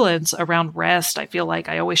ambivalence around rest. I feel like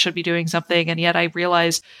I always should be doing something. And yet I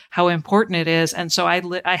realize how important it is. And so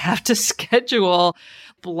I have to schedule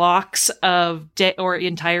blocks of day or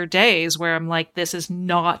entire days where I'm like, this is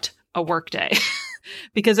not a work day.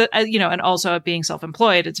 Because, and also being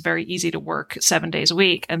self-employed, it's very easy to work 7 days a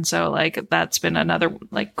week. And so like, that's been another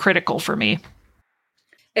like critical for me.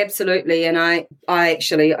 Absolutely. And I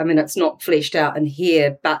actually, it's not fleshed out in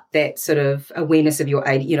here, but that sort of awareness of your,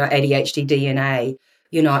 ADHD DNA,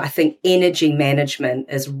 I think energy management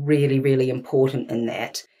is really, really important in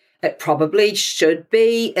that. It probably should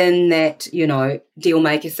be in that, deal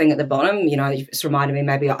maker thing at the bottom. It's reminded me,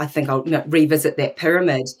 maybe I think I'll revisit that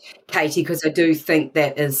pyramid, Katie, because I do think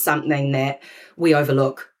that is something that we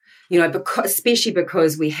overlook, especially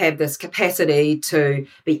because we have this capacity to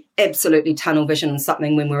be absolutely tunnel vision on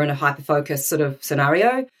something when we're in a hyper-focused sort of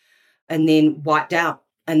scenario and then wiped out.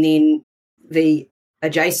 And then the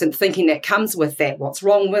adjacent thinking that comes with that, what's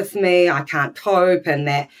wrong with me, I can't cope, and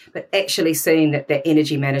that, but actually seeing that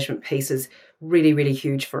energy management piece is really, really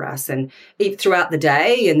huge for us. And throughout the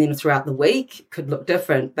day and then throughout the week could look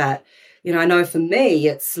different. But, I know for me,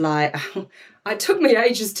 it's like, it took me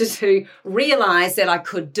ages to realize that I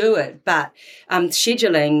could do it, but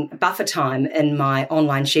scheduling buffer time in my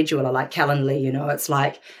online scheduler, like Calendly, it's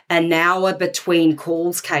like an hour between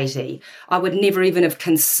calls, Katie. I would never even have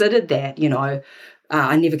considered that,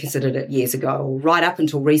 I never considered it years ago, or right up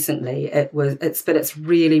until recently. But it's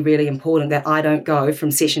really, really important that I don't go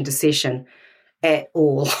from session to session at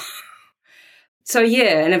all. So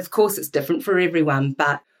yeah, and of course it's different for everyone,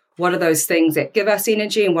 but what are those things that give us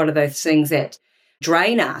energy and what are those things that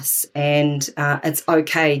drain us? And it's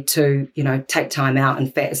okay to, take time out. In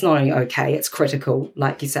fact, it's not only okay, it's critical,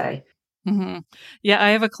 like you say. Mm-hmm. Yeah, I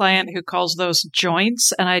have a client who calls those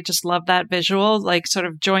joints, and I just love that visual, like sort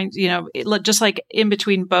of joints, just like in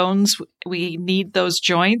between bones, we need those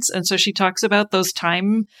joints. And so she talks about those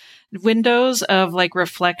time windows of like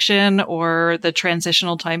reflection or the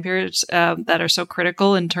transitional time periods that are so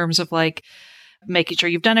critical in terms of like making sure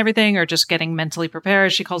you've done everything or just getting mentally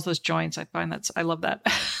prepared. She calls those joints. I love that.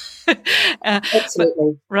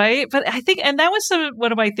 Absolutely. Right. But I think, and that was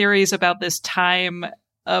one of my theories about this time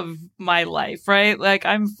of my life, right? Like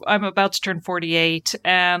I'm about to turn 48.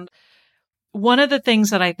 And one of the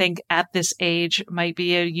things that I think at this age might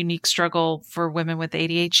be a unique struggle for women with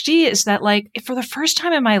ADHD is that like for the first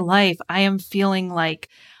time in my life, I am feeling like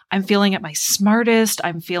I'm feeling at my smartest.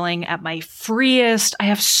 I'm feeling at my freest. I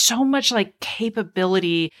have so much like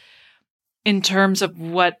capability in terms of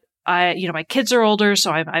what my kids are older,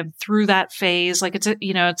 so I'm through that phase. Like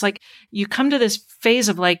it's like you come to this phase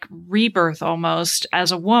of like rebirth almost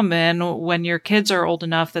as a woman when your kids are old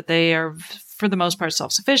enough that they are for the most part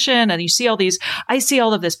self-sufficient, and I see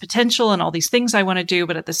all of this potential and all these things I want to do.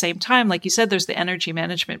 But at the same time, like you said, there's the energy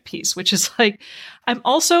management piece, which is like, I'm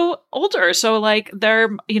also older. So like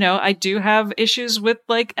I do have issues with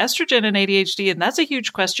like estrogen and ADHD, and that's a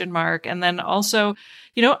huge question mark. And then also,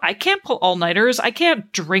 I can't pull all-nighters. I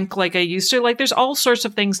can't drink like I used to. Like there's all sorts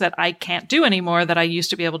of things that I can't do anymore that I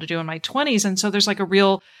used to be able to do in my 20s. And so there's like a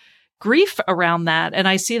real grief around that. And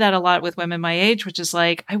I see that a lot with women my age, which is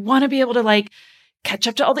like, I want to be able to like catch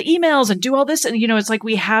up to all the emails and do all this. And, it's like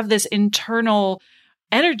we have this internal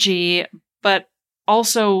energy, but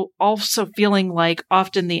also feeling like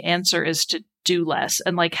often the answer is to do less.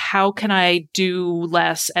 And like, how can I do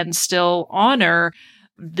less and still honor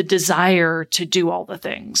the desire to do all the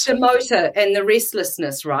things? The motor and the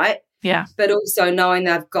restlessness, right? Yeah. But also knowing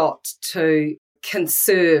I've got to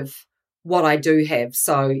conserve what I do have.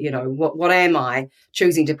 So, what am I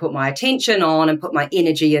choosing to put my attention on and put my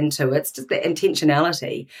energy into? It's just the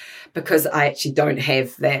intentionality, because I actually don't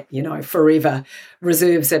have that, forever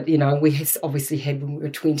reserves that, we obviously had when we were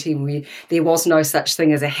 20. There was no such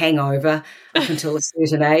thing as a hangover up until a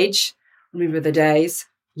certain age. Remember the days?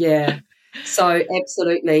 Yeah. So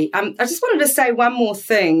absolutely. I just wanted to say one more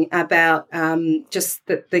thing about just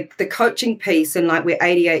the coaching piece and like where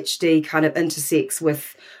ADHD kind of intersects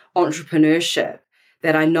with entrepreneurship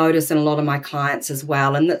that I notice in a lot of my clients as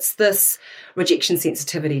well. And it's this rejection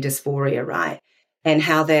sensitivity dysphoria, right? And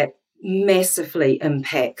how that massively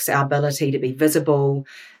impacts our ability to be visible,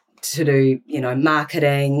 to do,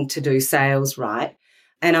 marketing, to do sales, right?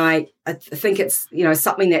 And I think it's,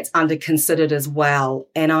 something that's under considered as well.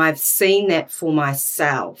 And I've seen that for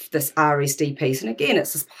myself, this RSD piece. And again,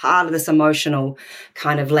 it's just part of this emotional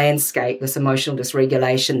kind of landscape, this emotional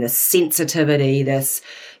dysregulation, this sensitivity, this,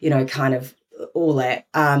 kind of all that.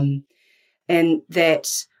 And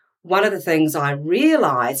that one of the things I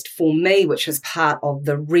realized for me, which was part of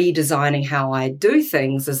the redesigning how I do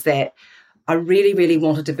things, is that I really, really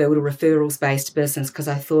wanted to build a referrals-based business because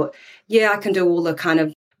I thought, I can do all the kind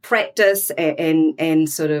of practice and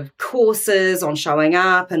sort of courses on showing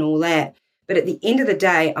up and all that. But at the end of the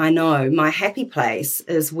day, I know my happy place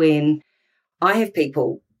is when I have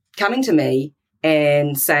people coming to me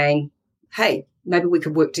and saying, hey, maybe we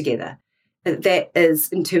could work together. That is,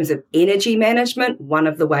 in terms of energy management, one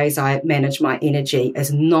of the ways I manage my energy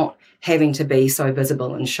is not having to be so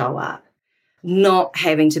visible and show up. Not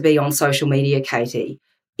having to be on social media, Katie,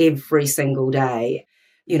 every single day.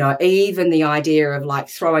 Even the idea of like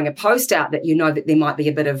throwing a post out that that there might be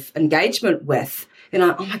a bit of engagement with.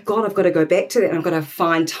 Oh my God, I've got to go back to that and I've got to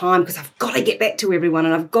find time because I've got to get back to everyone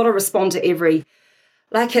and I've got to respond to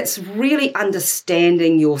it's really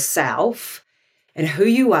understanding yourself and who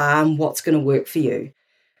you are and what's going to work for you.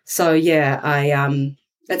 So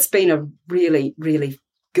it's been a really, really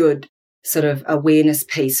good sort of awareness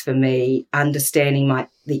piece for me, understanding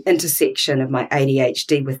the intersection of my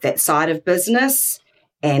ADHD with that side of business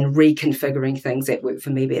and reconfiguring things that work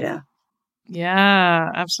for me better.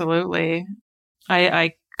 Yeah, absolutely.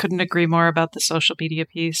 I couldn't agree more about the social media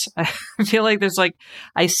piece. I feel like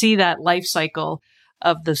I see that life cycle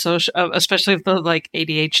of the social, especially of the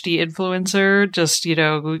ADHD influencer, just,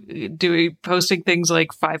 posting things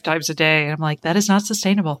 5 times a day. And I'm like, that is not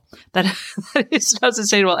sustainable. That is not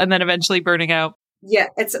sustainable. And then eventually burning out. Yeah,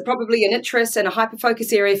 it's probably an interest and a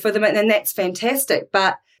hyper-focus area for them. And that's fantastic.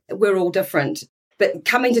 But we're all different. But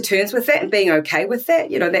coming to terms with that and being okay with that,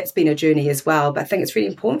 that's been a journey as well. But I think it's really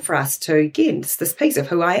important for us to, again, it's this piece of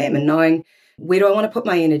who I am and knowing where do I want to put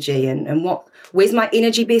my energy and where's my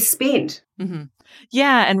energy best spent? Mm-hmm.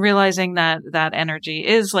 Yeah. And realizing that energy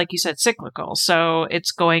is, like you said, cyclical. So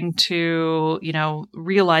it's going to,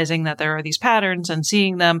 realizing that there are these patterns and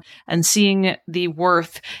seeing them and seeing the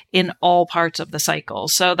worth in all parts of the cycle.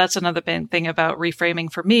 So that's another big thing about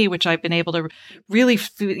reframing for me, which I've been able to really,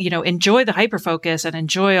 enjoy the hyperfocus and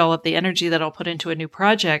enjoy all of the energy that I'll put into a new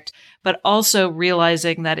project, but also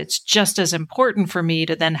realizing that it's just as important for me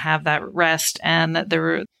to then have that rest and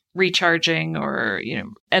the recharging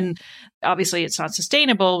and obviously it's not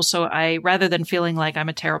sustainable. So rather than feeling like I'm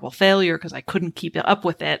a terrible failure because I couldn't keep up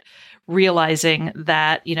with it, realizing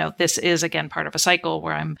that, this is again part of a cycle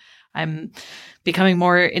where I'm becoming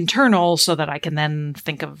more internal so that I can then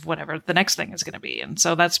think of whatever the next thing is going to be. And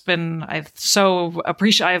so that's been, I've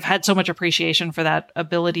had so much appreciation for that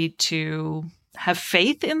ability to have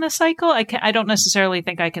faith in the cycle. I don't necessarily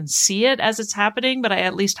think I can see it as it's happening, but I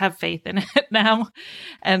at least have faith in it now.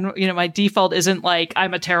 And, my default isn't like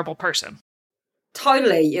I'm a terrible person.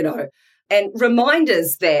 Totally, and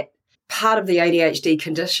reminders that part of the ADHD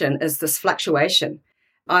condition is this fluctuation.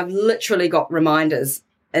 I've literally got reminders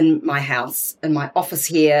in my house, in my office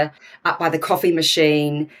here, up by the coffee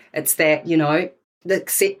machine. It's that, the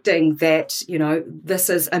accepting that, this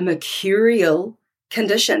is a mercurial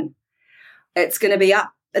condition. It's going to be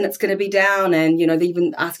up and it's going to be down. And,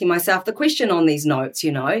 even asking myself the question on these notes,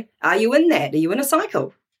 are you in that? Are you in a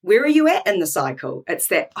cycle? Where are you at in the cycle? It's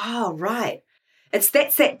that, right. That's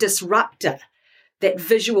that disruptor, that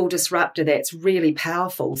visual disruptor that's really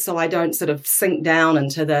powerful. So I don't sort of sink down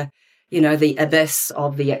into the, the abyss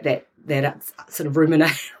of that sort of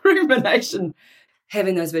rumination.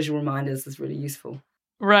 Having those visual reminders is really useful.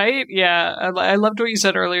 Right. Yeah. I loved what you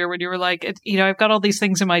said earlier when you were like, I've got all these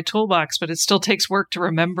things in my toolbox, but it still takes work to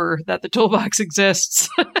remember that the toolbox exists.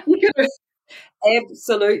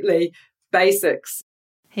 Absolutely. Basics.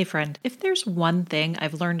 Hey friend, if there's one thing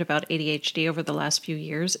I've learned about ADHD over the last few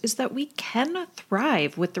years is that we can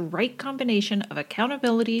thrive with the right combination of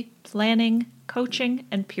accountability, planning, coaching,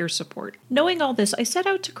 and peer support. Knowing all this, I set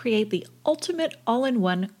out to create the ultimate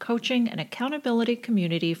all-in-one coaching and accountability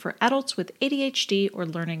community for adults with ADHD or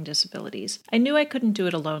learning disabilities. I knew I couldn't do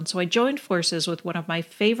it alone, so I joined forces with one of my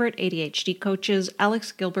favorite ADHD coaches,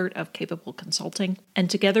 Alex Gilbert of Capable Consulting, and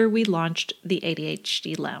together we launched the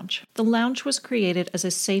ADHD Lounge. The Lounge was created as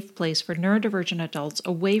a safe place for neurodivergent adults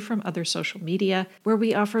away from other social media, where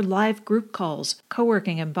we offer live group calls,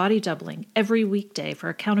 co-working, and body doubling every weekday for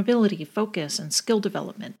accountability, focus, focus and skill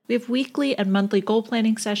development. We have weekly and monthly goal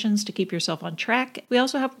planning sessions to keep yourself on track. We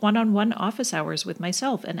also have one-on-one office hours with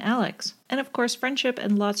myself and Alex. And of course, friendship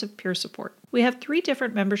and lots of peer support. We have 3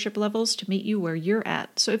 different membership levels to meet you where you're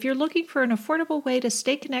at. So if you're looking for an affordable way to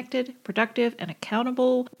stay connected, productive, and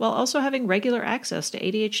accountable, while also having regular access to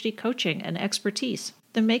ADHD coaching and expertise,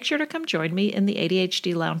 then make sure to come join me in the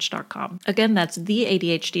ADHDlounge.com. Again, that's the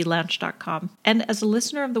ADHDlounge.com. And as a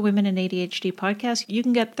listener of the Women in ADHD podcast, you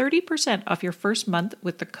can get 30% off your first month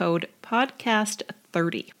with the code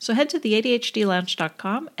podcast30. So head to the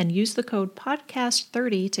ADHDlounge.com and use the code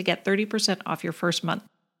podcast30 to get 30% off your first month.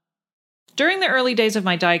 During the early days of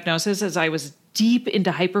my diagnosis, as I was deep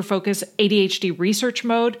into hyperfocus ADHD research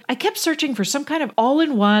mode, I kept searching for some kind of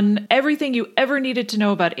all-in-one, everything you ever needed to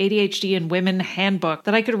know about ADHD in women handbook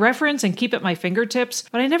that I could reference and keep at my fingertips,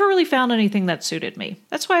 but I never really found anything that suited me.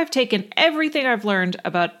 That's why I've taken everything I've learned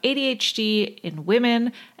about ADHD in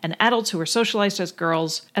women and adults who are socialized as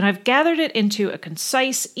girls, and I've gathered it into a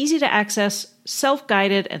concise, easy-to-access,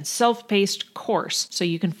 self-guided, and self-paced course so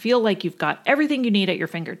you can feel like you've got everything you need at your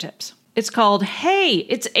fingertips. It's called Hey,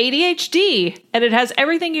 It's ADHD, and it has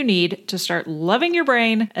everything you need to start loving your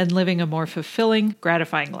brain and living a more fulfilling,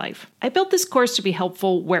 gratifying life. I built this course to be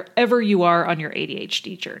helpful wherever you are on your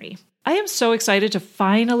ADHD journey. I am so excited to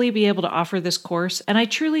finally be able to offer this course, and I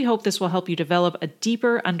truly hope this will help you develop a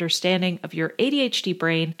deeper understanding of your ADHD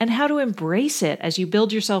brain and how to embrace it as you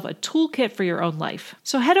build yourself a toolkit for your own life.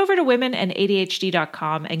 So head over to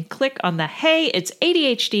womenandadhd.com and click on the Hey, It's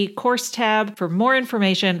ADHD course tab for more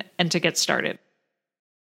information and to get started.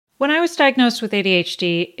 When I was diagnosed with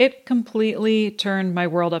ADHD, it completely turned my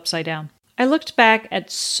world upside down. I looked back at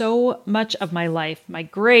so much of my life, my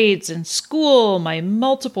grades in school, my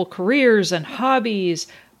multiple careers and hobbies,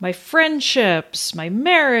 my friendships, my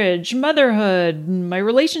marriage, motherhood, my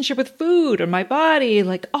relationship with food and my body,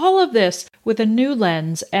 like all of this with a new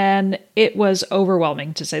lens, and it was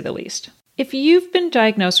overwhelming to say the least. If you've been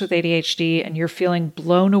diagnosed with ADHD and you're feeling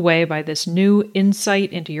blown away by this new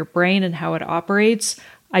insight into your brain and how it operates,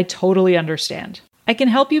 I totally understand. I can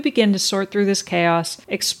help you begin to sort through this chaos,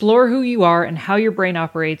 explore who you are and how your brain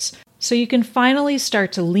operates, so you can finally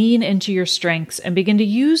start to lean into your strengths and begin to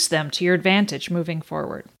use them to your advantage moving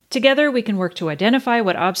forward. Together, we can work to identify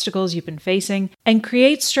what obstacles you've been facing and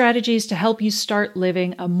create strategies to help you start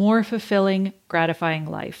living a more fulfilling, gratifying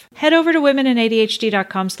life. Head over to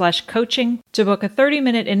womenandadhd.com/coaching to book a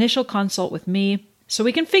 30-minute initial consult with me, so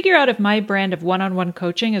we can figure out if my brand of one-on-one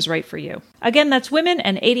coaching is right for you. Again, that's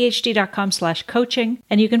womenandadhd.com/coaching,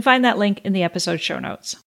 and you can find that link in the episode show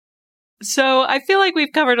notes. So I feel like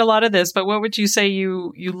we've covered a lot of this, but what would you say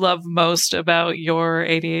you love most about your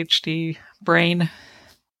ADHD brain?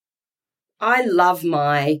 I love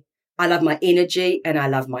my energy and I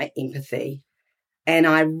love my empathy. And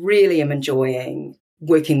I really am enjoying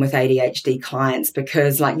working with ADHD clients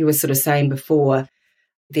because, like you were sort of saying before,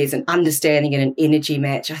 there's an understanding and an energy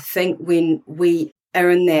match. I think when we are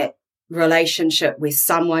in that relationship where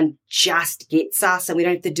someone just gets us and we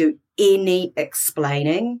don't have to do any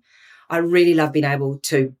explaining, I really love being able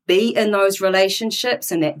to be in those relationships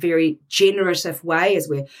in that very generative way as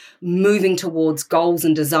we're moving towards goals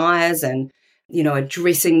and desires and,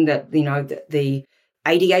 addressing the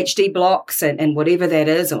ADHD blocks and whatever that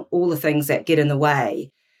is and all the things that get in the way.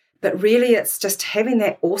 But really, it's just having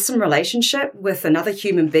that awesome relationship with another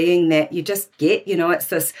human being that you just get. It's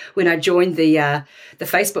this, when I joined the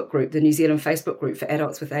Facebook group, the New Zealand Facebook group for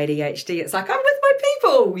adults with ADHD, it's like, I'm with my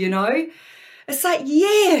people, It's like,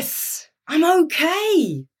 yes, I'm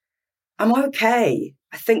okay. I'm okay.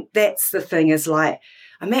 I think that's the thing is like,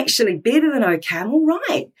 I'm actually better than okay. I'm all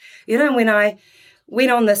right. When I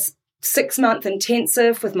went on this 6-month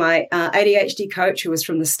intensive with my ADHD coach who was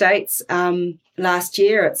from the States last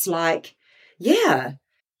year, it's like, yeah,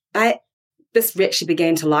 I actually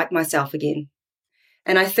began to like myself again.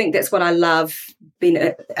 And I think that's what I love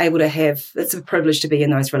being able to have. It's a privilege to be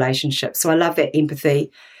in those relationships. So I love that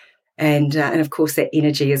empathy and of course that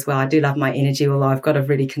energy as well. I do love my energy, although I've got to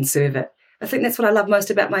really conserve it. I think that's what I love most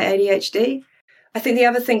about my ADHD. I think the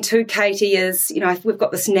other thing too, Katie, is, we've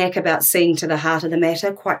got this knack about seeing to the heart of the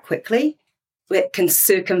matter quite quickly. It can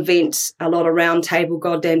circumvent a lot of round table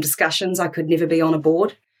goddamn discussions. I could never be on a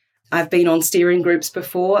board. I've been on steering groups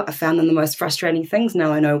before. I found them the most frustrating things.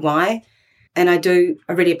 Now I know why. And I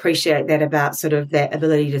really appreciate that about sort of that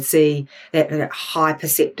ability to see that high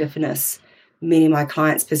perceptiveness. Many of my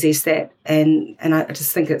clients possess that. And I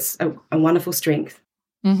just think it's a wonderful strength.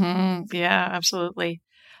 Mm-hmm. Yeah, absolutely.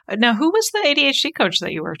 Now, who was the ADHD coach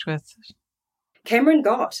that you worked with? Cameron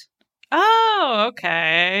Gott. Oh,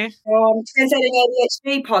 okay. Translating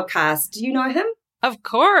ADHD podcast. Do you know him? Of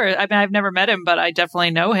course. I mean, I've never met him, but I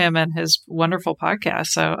definitely know him and his wonderful podcast.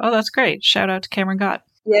 So, that's great. Shout out to Cameron Gott.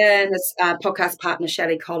 Yeah, and his podcast partner,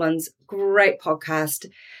 Shelley Collins, great podcast.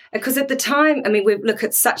 Because at the time, I mean, we look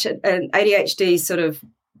at such an ADHD sort of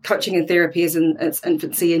coaching and therapy is in its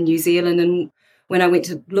infancy in New Zealand. And when I went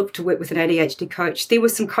to look to work with an ADHD coach, there were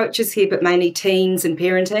some coaches here, but mainly teens and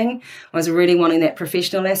parenting. I was really wanting that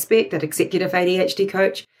professional aspect, that executive ADHD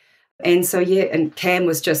coach. And so, yeah, and Cam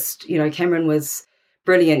was just, Cameron was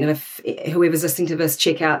brilliant. And if whoever's listening to this,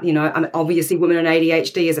 check out, obviously Women in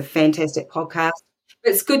ADHD is a fantastic podcast.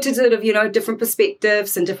 It's good to sort of, different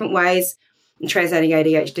perspectives and different ways. And Translating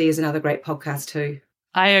ADHD is another great podcast too.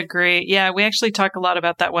 I agree. Yeah, we actually talk a lot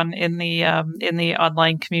about that one in the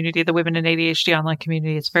online community, the Women in ADHD online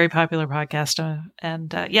community. It's a very popular podcast.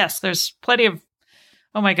 Yes, there's plenty of,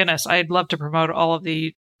 oh my goodness, I'd love to promote all of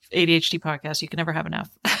the ADHD podcasts. You can never have enough.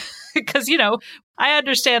 Because, I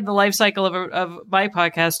understand the life cycle of my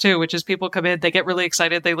podcast too, which is people come in, they get really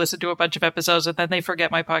excited, they listen to a bunch of episodes, and then they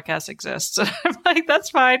forget my podcast exists. And I'm like, that's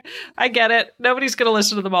fine. I get it. Nobody's going to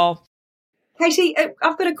listen to them all. Katie,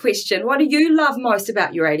 I've got a question. What do you love most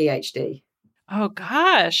about your ADHD? Oh,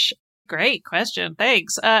 gosh. Great question.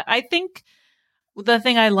 Thanks. I think the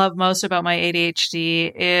thing I love most about my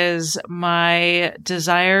ADHD is my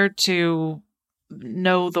desire to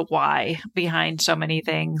know the why behind so many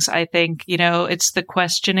things. I think, it's the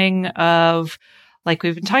questioning of, like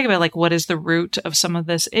we've been talking about, like, what is the root of some of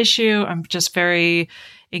this issue? I'm just very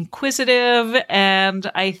inquisitive, and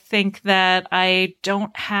I think that I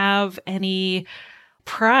don't have any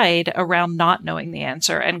pride around not knowing the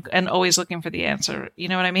answer and always looking for the answer. You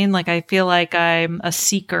know what I mean? Like, I feel like I'm a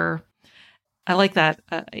seeker. I like that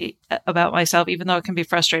about myself, even though it can be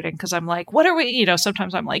frustrating because I'm like, what are we,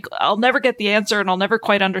 sometimes I'm like, I'll never get the answer and I'll never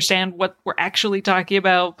quite understand what we're actually talking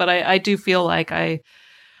about. But I do feel like I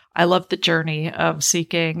love the journey of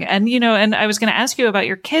seeking. And, and I was going to ask you about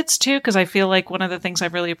your kids too, because I feel like one of the things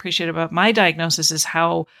I've really appreciated about my diagnosis is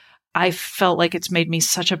how I felt like it's made me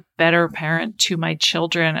such a better parent to my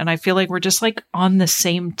children. And I feel like we're just like on the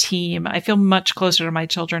same team. I feel much closer to my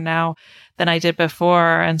children now than I did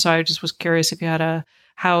before. And so I just was curious if you had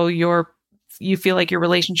how you feel like your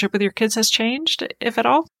relationship with your kids has changed, if at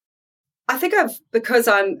all. I think because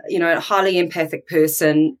I'm, a highly empathic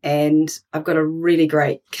person and I've got a really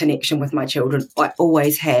great connection with my children. I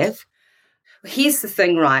always have. Here's the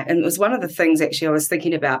thing, right? And it was one of the things actually I was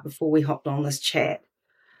thinking about before we hopped on this chat.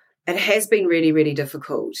 It has been really, really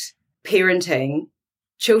difficult parenting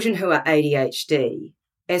children who are ADHD.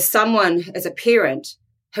 As a parent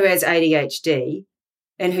who has ADHD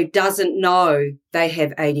and who doesn't know they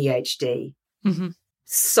have ADHD,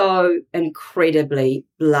 so incredibly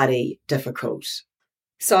bloody difficult.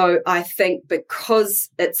 So I think because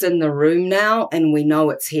it's in the room now and we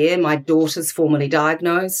know it's here, my daughter's formally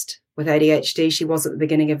diagnosed with ADHD. She was at the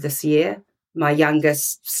beginning of this year. My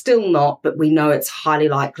youngest, still not, but we know it's highly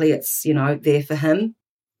likely it's, there for him.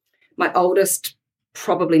 My oldest,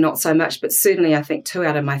 probably not so much, but certainly I think 2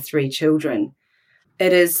 out of my 3 children.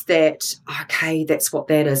 It is that, okay, that's what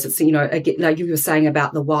that is. It's, again, like you were saying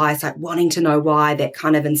about the why, it's like wanting to know why, that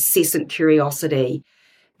kind of incessant curiosity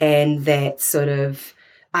and that sort of,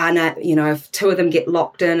 if 2 of them get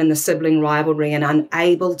locked in the sibling rivalry and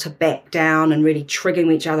unable to back down and really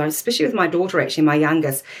triggering each other, especially with my daughter, actually, my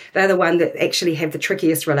youngest, they're the one that actually have the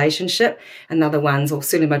trickiest relationship. And the other ones, or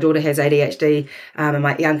certainly my daughter has ADHD and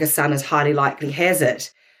my youngest son is highly likely has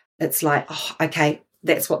it. It's like, oh, okay,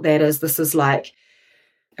 that's what that is. This is like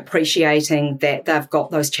appreciating that they've got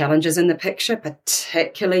those challenges in the picture,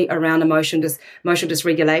 particularly around emotional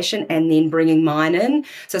dysregulation, and then bringing mine in.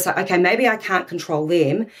 So it's like, okay, maybe I can't control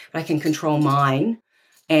them, but I can control mine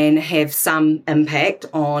and have some impact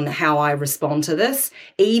on how I respond to this,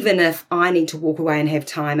 even if I need to walk away and have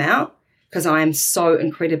time out because I am so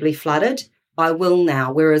incredibly flooded. I will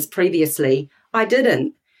now, whereas previously I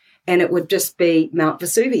didn't. And it would just be Mount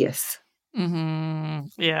Vesuvius. Mm-hmm.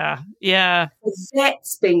 Yeah.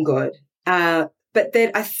 That's been good. But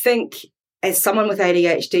then I think as someone with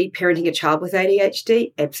ADHD, parenting a child with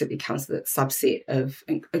ADHD absolutely comes with a subset of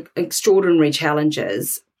extraordinary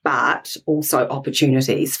challenges, but also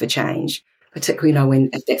opportunities for change, particularly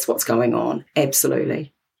if that's what's going on.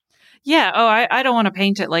 Absolutely. Yeah. Oh, I don't want to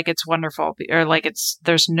paint it like it's wonderful or like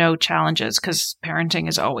there's no challenges, because parenting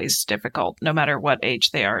is always difficult. No matter what age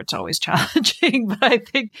they are, it's always challenging. But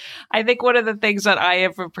I think one of the things that I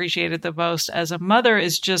have appreciated the most as a mother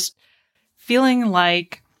is just feeling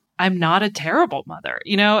like I'm not a terrible mother,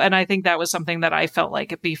 and I think that was something that I felt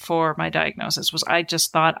like before my diagnosis was I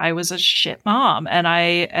just thought I was a shit mom, and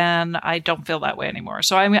I don't feel that way anymore.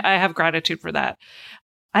 So I have gratitude for that.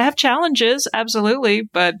 I have challenges, absolutely,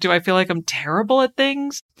 but do I feel like I'm terrible at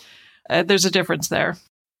things? There's a difference there.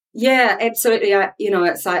 Yeah, absolutely.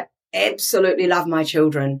 It's like absolutely love my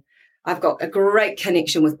children. I've got a great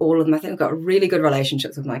connection with all of them. I think I've got really good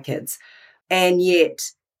relationships with my kids. And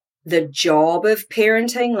yet the job of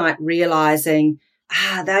parenting, like realizing,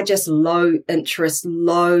 they're just low interest,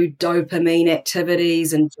 low dopamine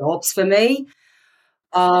activities and jobs for me.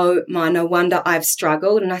 Oh my, no wonder I've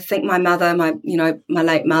struggled. And I think my mother, my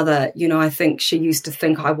late mother, I think she used to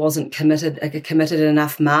think I wasn't a committed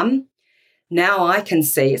enough mum. Now I can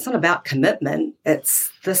see it's not about commitment.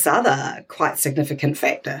 It's this other quite significant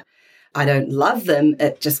factor. I don't love them.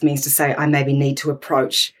 It just means to say I maybe need to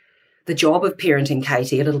approach the job of parenting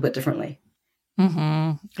Katie a little bit differently.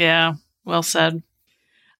 Mm-hmm. Yeah, well said.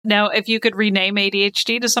 Now, if you could rename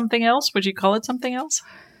ADHD to something else, would you call it something else?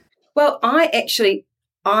 Well, I'm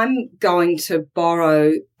going to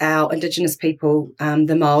borrow our Indigenous people, the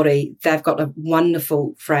Māori. They've got a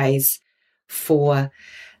wonderful phrase for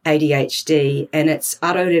ADHD, and it's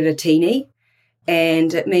aroreretini,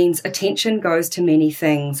 and it means attention goes to many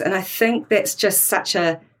things. And I think that's just such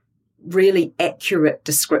a really accurate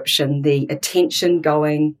description, the attention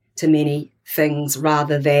going to many things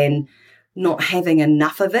rather than not having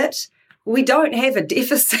enough of it. We don't have a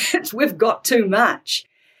deficit. We've got too much.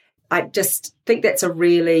 I just think that's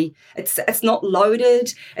it's not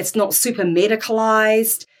loaded. It's not super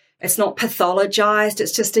medicalized. It's not pathologized.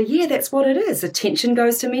 It's just that's what it is. Attention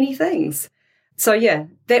goes to many things. So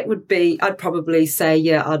that would be, I'd probably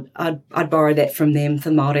say, I'd borrow that from them, the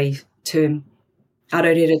Māori term.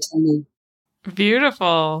 Aroreretini.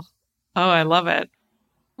 Beautiful. Oh, I love it.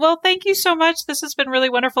 Well, thank you so much. This has been really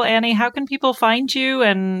wonderful, Annie. How can people find you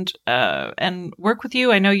and work with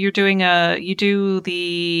you? I know you're doing you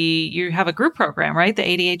have a group program, right? The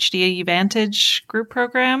ADHD Vantage group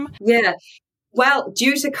program. Yeah. Well,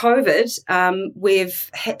 due to COVID, we've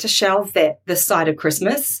had to shelve that this side of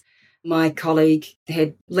Christmas. My colleague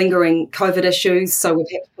had lingering COVID issues, so we've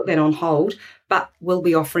had to put that on hold, but we'll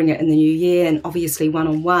be offering it in the new year and obviously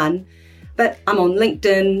one-on-one. But I'm on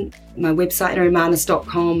LinkedIn, my website,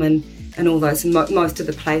 erimanis.com and all those, most of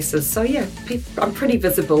the places. So, I'm pretty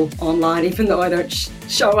visible online, even though I don't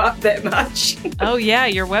show up that much. Oh, yeah.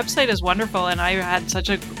 Your website is wonderful. And I had such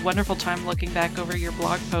a wonderful time looking back over your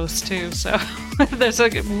blog posts, too. So there's a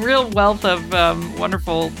real wealth of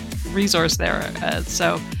wonderful resource there.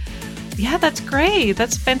 That's great.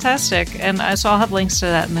 That's fantastic. And so I'll have links to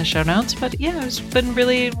that in the show notes. But it's been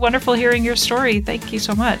really wonderful hearing your story. Thank you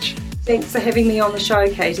so much. Thanks for having me on the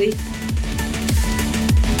show, Katie.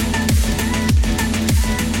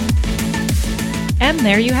 And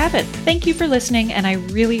there you have it. Thank you for listening, and I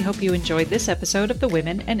really hope you enjoyed this episode of the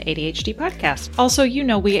Women and ADHD podcast. Also, we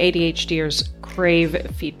ADHDers crave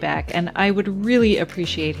feedback, and I would really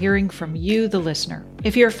appreciate hearing from you, the listener.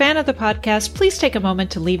 If you're a fan of the podcast, please take a moment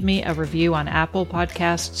to leave me a review on Apple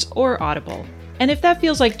Podcasts or Audible. And if that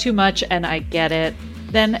feels like too much, and I get it,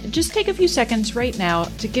 then just take a few seconds right now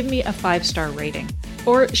to give me a 5-star rating.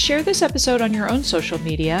 Or share this episode on your own social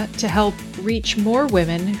media to help reach more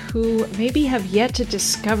women who maybe have yet to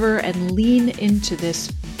discover and lean into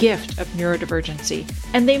this gift of neurodivergency.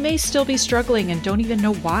 And they may still be struggling and don't even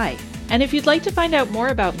know why. And if you'd like to find out more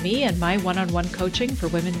about me and my one-on-one coaching for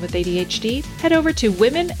women with ADHD, head over to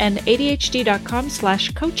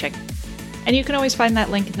womenandadhd.com/coaching. And you can always find that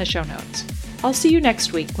link in the show notes. I'll see you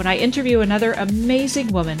next week when I interview another amazing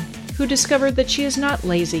woman who discovered that she is not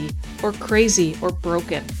lazy or crazy or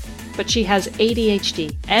broken, but she has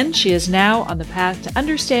ADHD, and she is now on the path to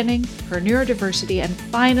understanding her neurodiversity and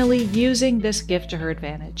finally using this gift to her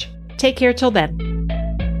advantage. Take care till then.